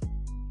media.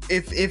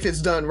 If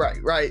it's done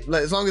right?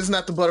 Like, as long as it's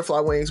not the butterfly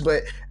wings,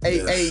 but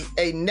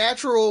a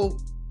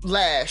natural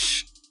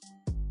lash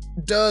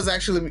does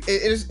actually,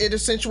 it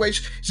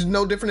accentuates. It's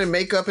no different than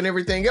makeup and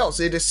everything else.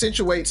 It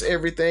accentuates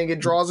everything. It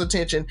draws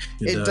attention.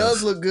 It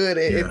does look good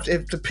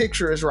if the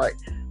picture is right.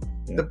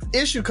 Yeah. The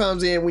issue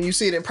comes in when you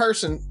see it in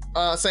person.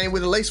 Same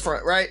with the lace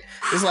front, right?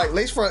 It's like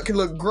lace front can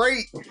look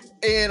great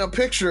in a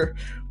picture,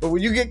 but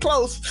when you get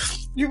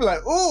close, you be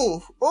like,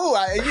 ooh,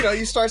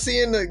 you start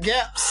seeing the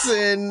gaps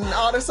and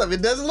all that stuff.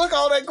 It doesn't look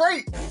all that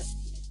great,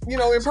 in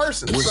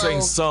person. We're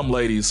saying some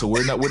ladies, so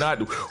we're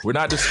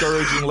not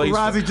discouraging ladies.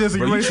 Rozzy just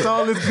erased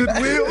all his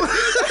goodwill.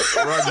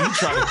 Rozzy,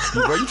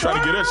 you trying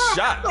to get us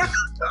shot.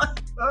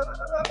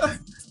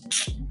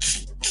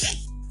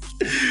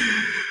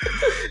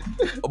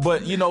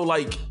 but you know,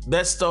 like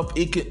that stuff,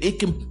 it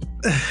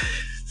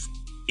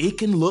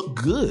can look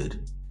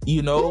good,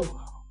 you know,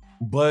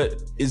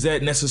 but is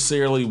that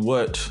necessarily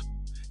what?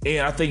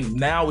 And I think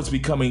now it's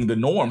becoming the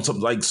norm. So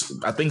like,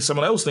 I think some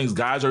of those things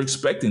guys are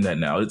expecting that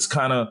now. It's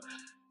kind of,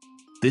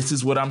 this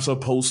is what I'm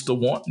supposed to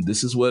want.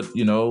 This is what,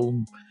 you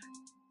know,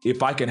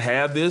 if I can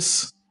have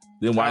this,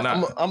 then why not?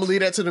 I'm gonna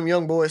leave that to them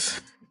young boys.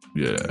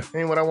 Yeah.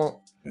 Ain't what I want.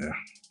 Yeah.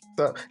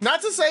 So,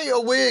 not to say a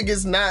wig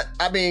is not.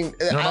 I mean,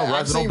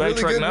 I've seen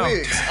really good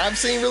wigs. I've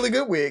seen really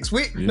good wigs.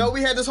 We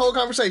had this whole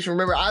conversation.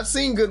 Remember, I've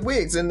seen good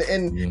wigs, and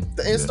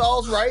the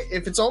install's right.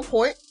 If it's on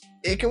point,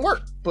 it can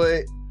work.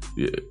 But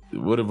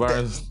what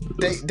advice?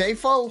 Day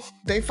 4,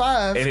 day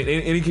 5, and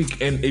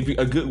if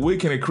a good wig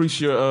can increase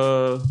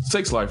your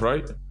sex life,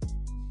 right?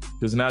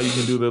 Because now you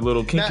can do the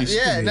little kinky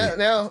shit.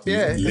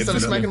 Instead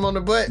of smacking him on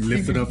the butt,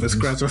 lift it up and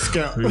scratch her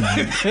scalp.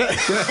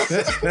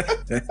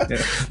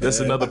 That's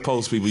another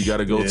post, people. You got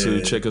to go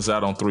to check us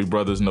out on Three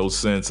Brothers No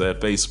Sense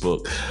at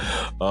Facebook,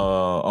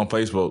 on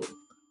Facebook.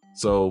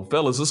 So,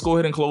 fellas, let's go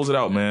ahead and close it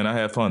out, man. I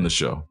had fun this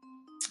show.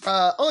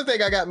 Only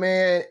thing I got,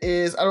 man,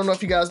 is I don't know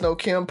if you guys know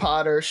Kim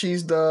Potter.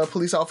 She's the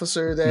police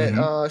officer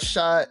that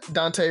shot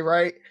Dante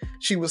Wright.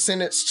 She was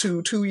sentenced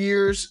to 2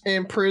 years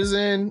in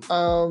prison.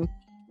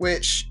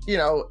 Which, you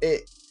know,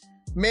 it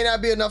may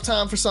not be enough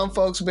time for some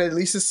folks, but at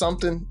least it's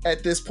something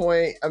at this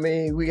point. I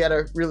mean, we got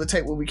to really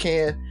take what we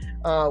can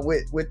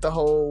with the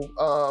whole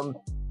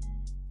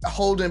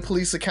holding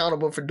police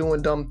accountable for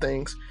doing dumb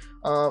things.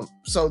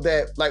 So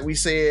that, like we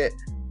said,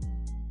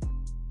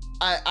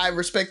 I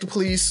respect the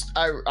police.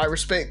 I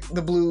respect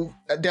the blue.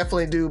 I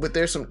definitely do. But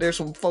there's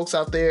some folks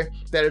out there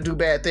that do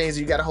bad things.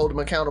 You got to hold them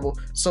accountable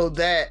so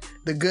that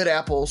the good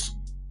apples,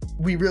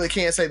 we really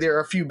can't say there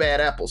are a few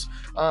bad apples,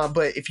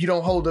 but if you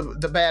don't hold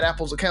the bad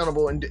apples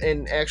accountable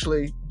and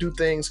actually do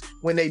things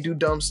when they do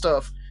dumb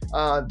stuff,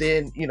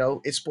 then, you know,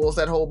 it spoils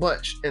that whole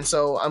bunch. And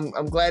so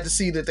I'm glad to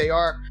see that they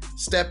are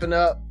stepping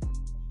up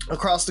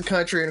across the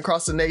country and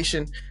across the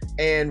nation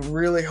and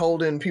really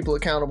holding people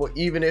accountable,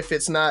 even if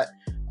it's not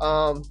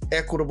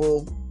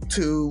equitable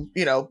to,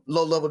 you know,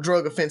 low-level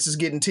drug offenses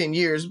getting 10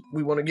 years.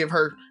 We want to give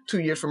her 2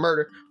 years for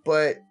murder,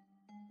 but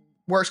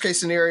worst case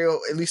scenario,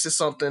 at least it's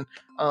something.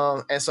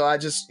 And so I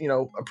just, you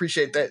know,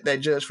 appreciate that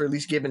judge for at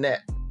least giving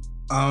that.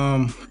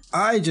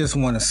 I just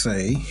want to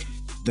say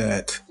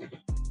that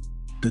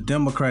the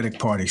Democratic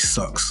Party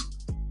sucks.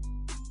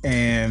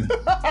 And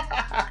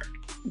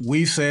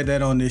we've said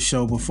that on this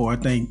show before. I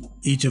think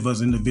each of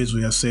us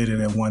individually have said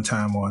it at one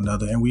time or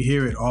another, and we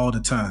hear it all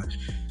the time.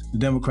 The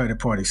Democratic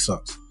Party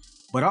sucks.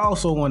 But I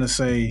also want to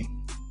say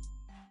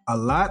a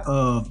lot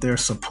of their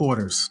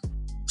supporters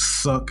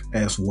suck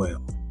as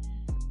well.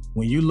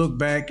 When you look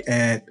back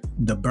at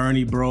the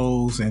Bernie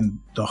Bros and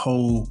the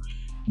whole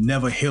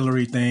Never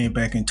Hillary thing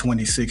back in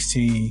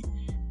 2016,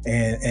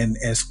 and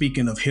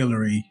speaking of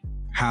Hillary,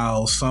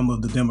 how some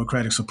of the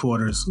Democratic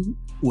supporters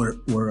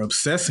were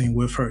obsessing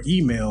with her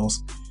emails,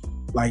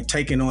 like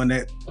taking on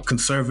that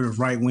conservative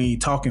right-wing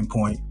talking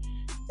point.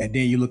 And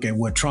then you look at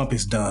what Trump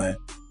has done.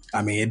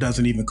 I mean, it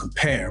doesn't even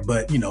compare,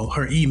 but, you know,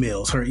 her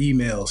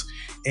emails.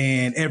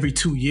 And every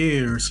 2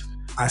 years,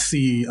 I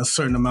see a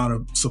certain amount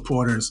of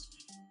supporters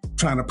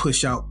trying to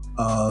push out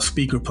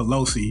Speaker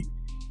Pelosi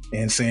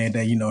and saying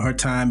that, you know, her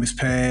time is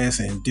past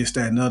and this,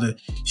 that, and other.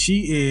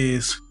 She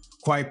is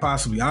quite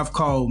possibly, I've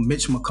called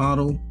Mitch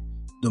McConnell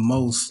the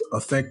most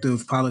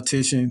effective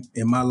politician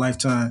in my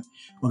lifetime.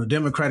 On the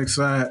Democratic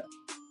side,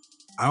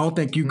 I don't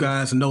think you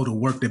guys know the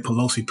work that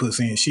Pelosi puts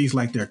in. She's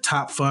like their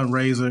top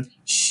fundraiser.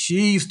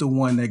 She's the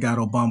one that got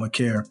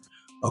Obamacare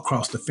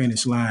across the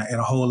finish line and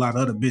a whole lot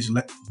of other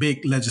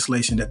big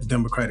legislation that the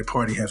Democratic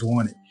Party has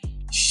wanted.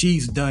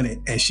 She's done it,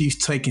 and she's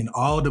taken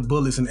all the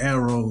bullets and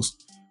arrows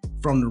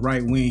from the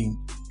right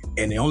wing.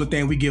 And the only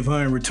thing we give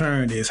her in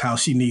return is how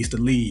she needs to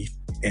leave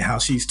and how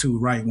she's too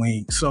right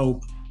wing.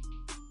 So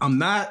I'm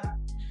not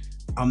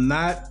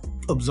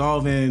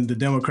absolving the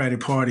Democratic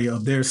Party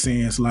of their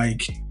sins.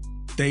 Like,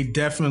 they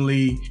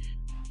definitely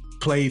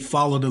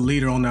follow the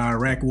leader on the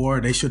Iraq war.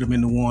 They should have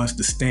been the ones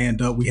to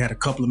stand up. We had a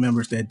couple of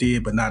members that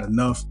did, but not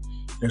enough.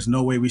 There's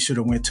no way we should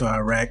have went to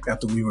Iraq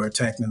after we were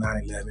attacked in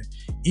 9/11.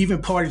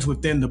 Even parties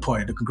within the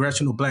party, the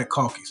Congressional Black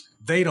Caucus,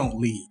 they don't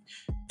lead.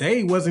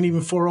 They wasn't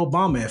even for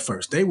Obama at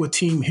first. They were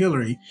Team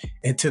Hillary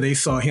until they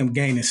saw him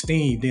gaining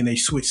steam. Then they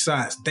switched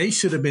sides. They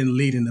should have been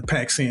leading the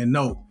pack saying,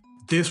 no,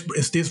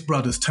 it's this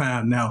brother's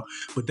time now.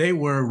 But they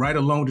were right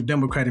along the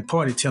Democratic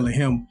Party telling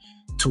him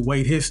to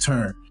wait his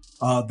turn.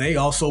 They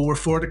also were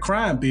for the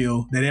crime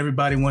bill that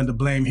everybody wanted to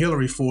blame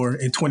Hillary for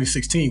in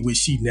 2016, which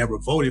she never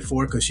voted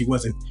for because she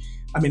wasn't,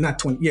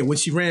 when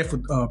she ran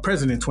for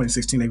president in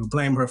 2016, they would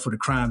blame her for the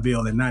crime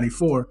bill. In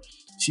 94,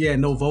 she had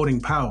no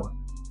voting power.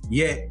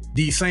 Yet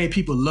these same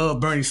people love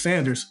Bernie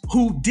Sanders,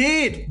 who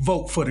did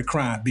vote for the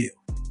crime bill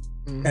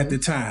at the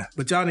time.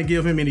 But y'all didn't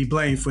give him any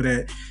blame for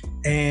that.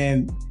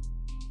 And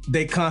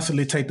they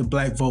constantly take the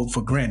black vote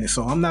for granted.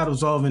 So I'm not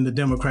absolving the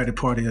Democratic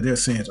Party of their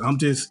sins.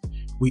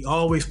 We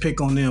always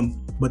pick on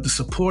them, but the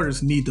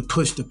supporters need to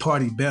push the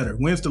party better.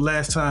 When's the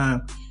last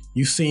time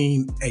you've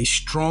seen a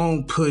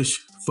strong push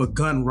for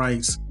gun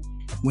rights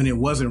when it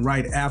wasn't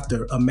right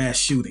after a mass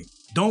shooting.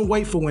 Don't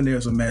wait for when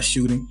there's a mass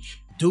shooting.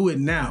 Do it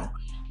now.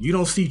 You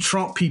don't see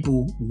Trump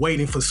people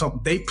waiting for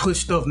something. They push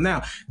stuff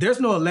now. There's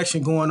no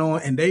election going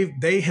on, and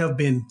they have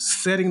been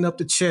setting up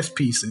the chess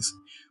pieces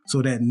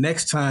so that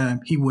next time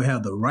he will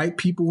have the right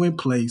people in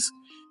place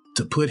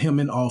to put him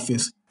in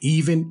office,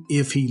 even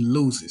if he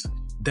loses.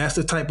 That's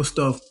the type of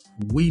stuff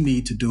we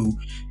need to do.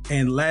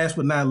 And last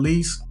but not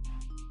least,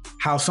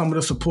 how some of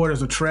the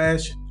supporters are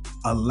trash.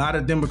 A lot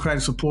of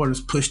Democratic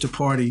supporters push the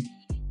party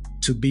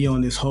to be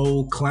on this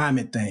whole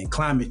climate thing,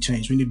 climate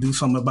change. We need to do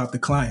something about the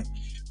climate.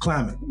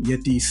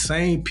 Yet these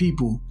same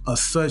people are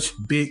such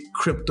big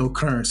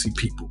cryptocurrency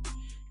people.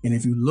 And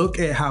if you look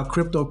at how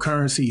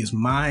cryptocurrency is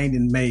mined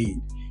and made,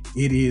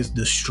 it is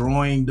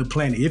destroying the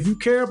planet. If you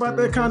care about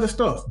that kind of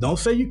stuff, don't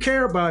say you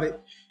care about it,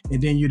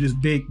 and then you're this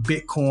big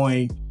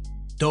Bitcoin,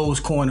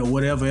 Dogecoin, or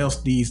whatever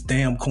else these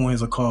damn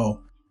coins are called.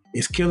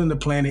 It's killing the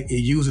planet.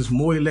 It uses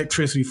more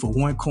electricity for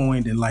one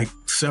coin than like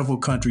several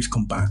countries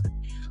combined.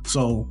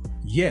 So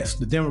yes,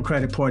 the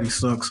Democratic Party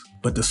sucks,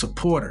 but the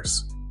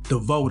supporters, the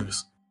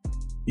voters,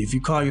 if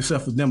you call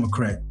yourself a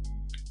Democrat,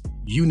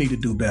 you need to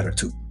do better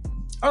too.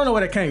 I don't know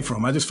where that came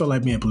from. I just felt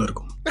like being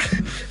political.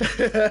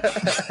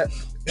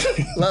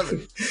 Love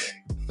it.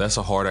 That's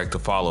a hard act to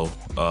follow.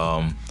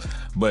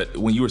 But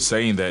when you were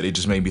saying that, it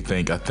just made me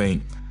think, I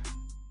think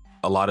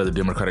a lot of the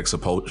Democratic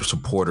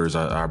supporters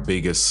are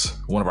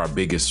one of our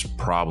biggest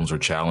problems or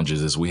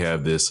challenges is we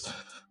have this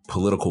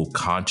political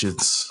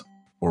conscience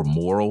or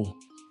moral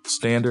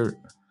standard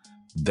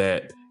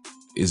that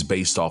is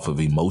based off of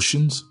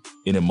emotions,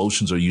 and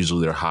emotions are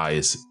usually their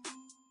highest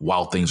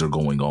while things are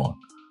going on.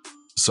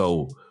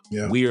 So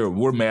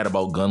we're mad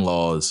about gun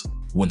laws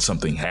when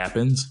something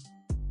happens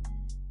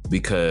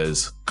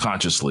because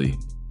consciously,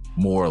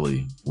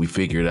 morally, we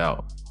figure it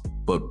out.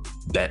 But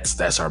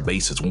that's our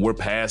basis. When we're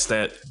past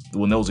that,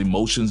 when those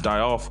emotions die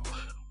off,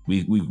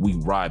 we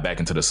ride back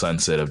into the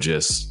sunset of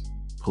just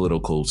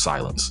political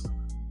silence.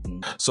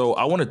 So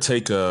I want to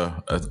take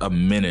a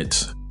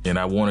minute, and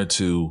I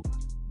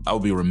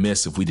would be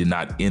remiss if we did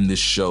not end this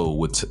show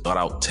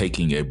without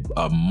taking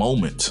a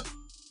moment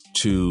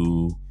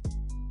to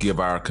give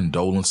our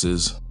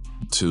condolences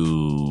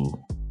to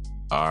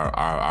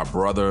our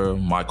brother,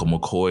 Michael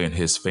McCoy, and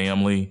his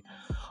family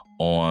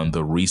on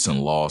the recent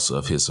loss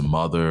of his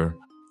mother,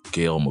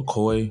 Gail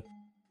McCoy.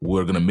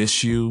 We're going to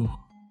miss you.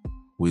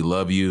 We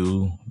love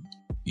you.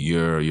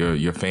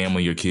 Your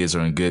family, your kids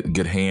are in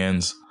good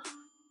hands.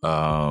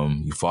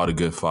 You fought a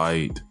good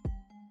fight.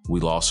 We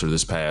lost her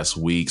this past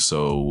week.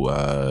 So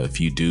if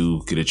you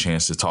do get a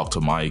chance to talk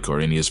to Mike or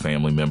any of his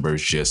family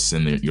members, just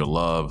send your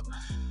love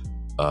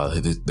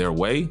their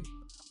way.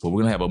 But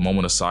we're going to have a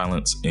moment of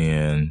silence,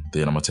 and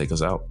then I'm going to take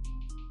us out.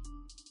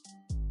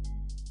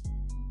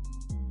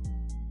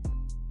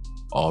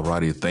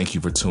 Alrighty, thank you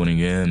for tuning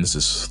in. This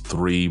is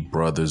Three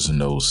Brothers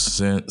No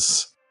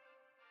Sense,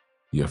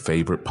 your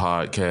favorite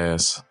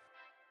podcast.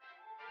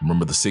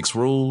 Remember the 6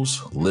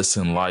 rules: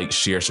 listen, like,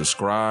 share,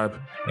 subscribe,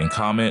 and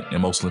comment.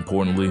 And most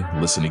importantly,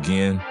 listen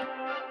again.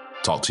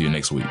 Talk to you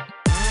next week.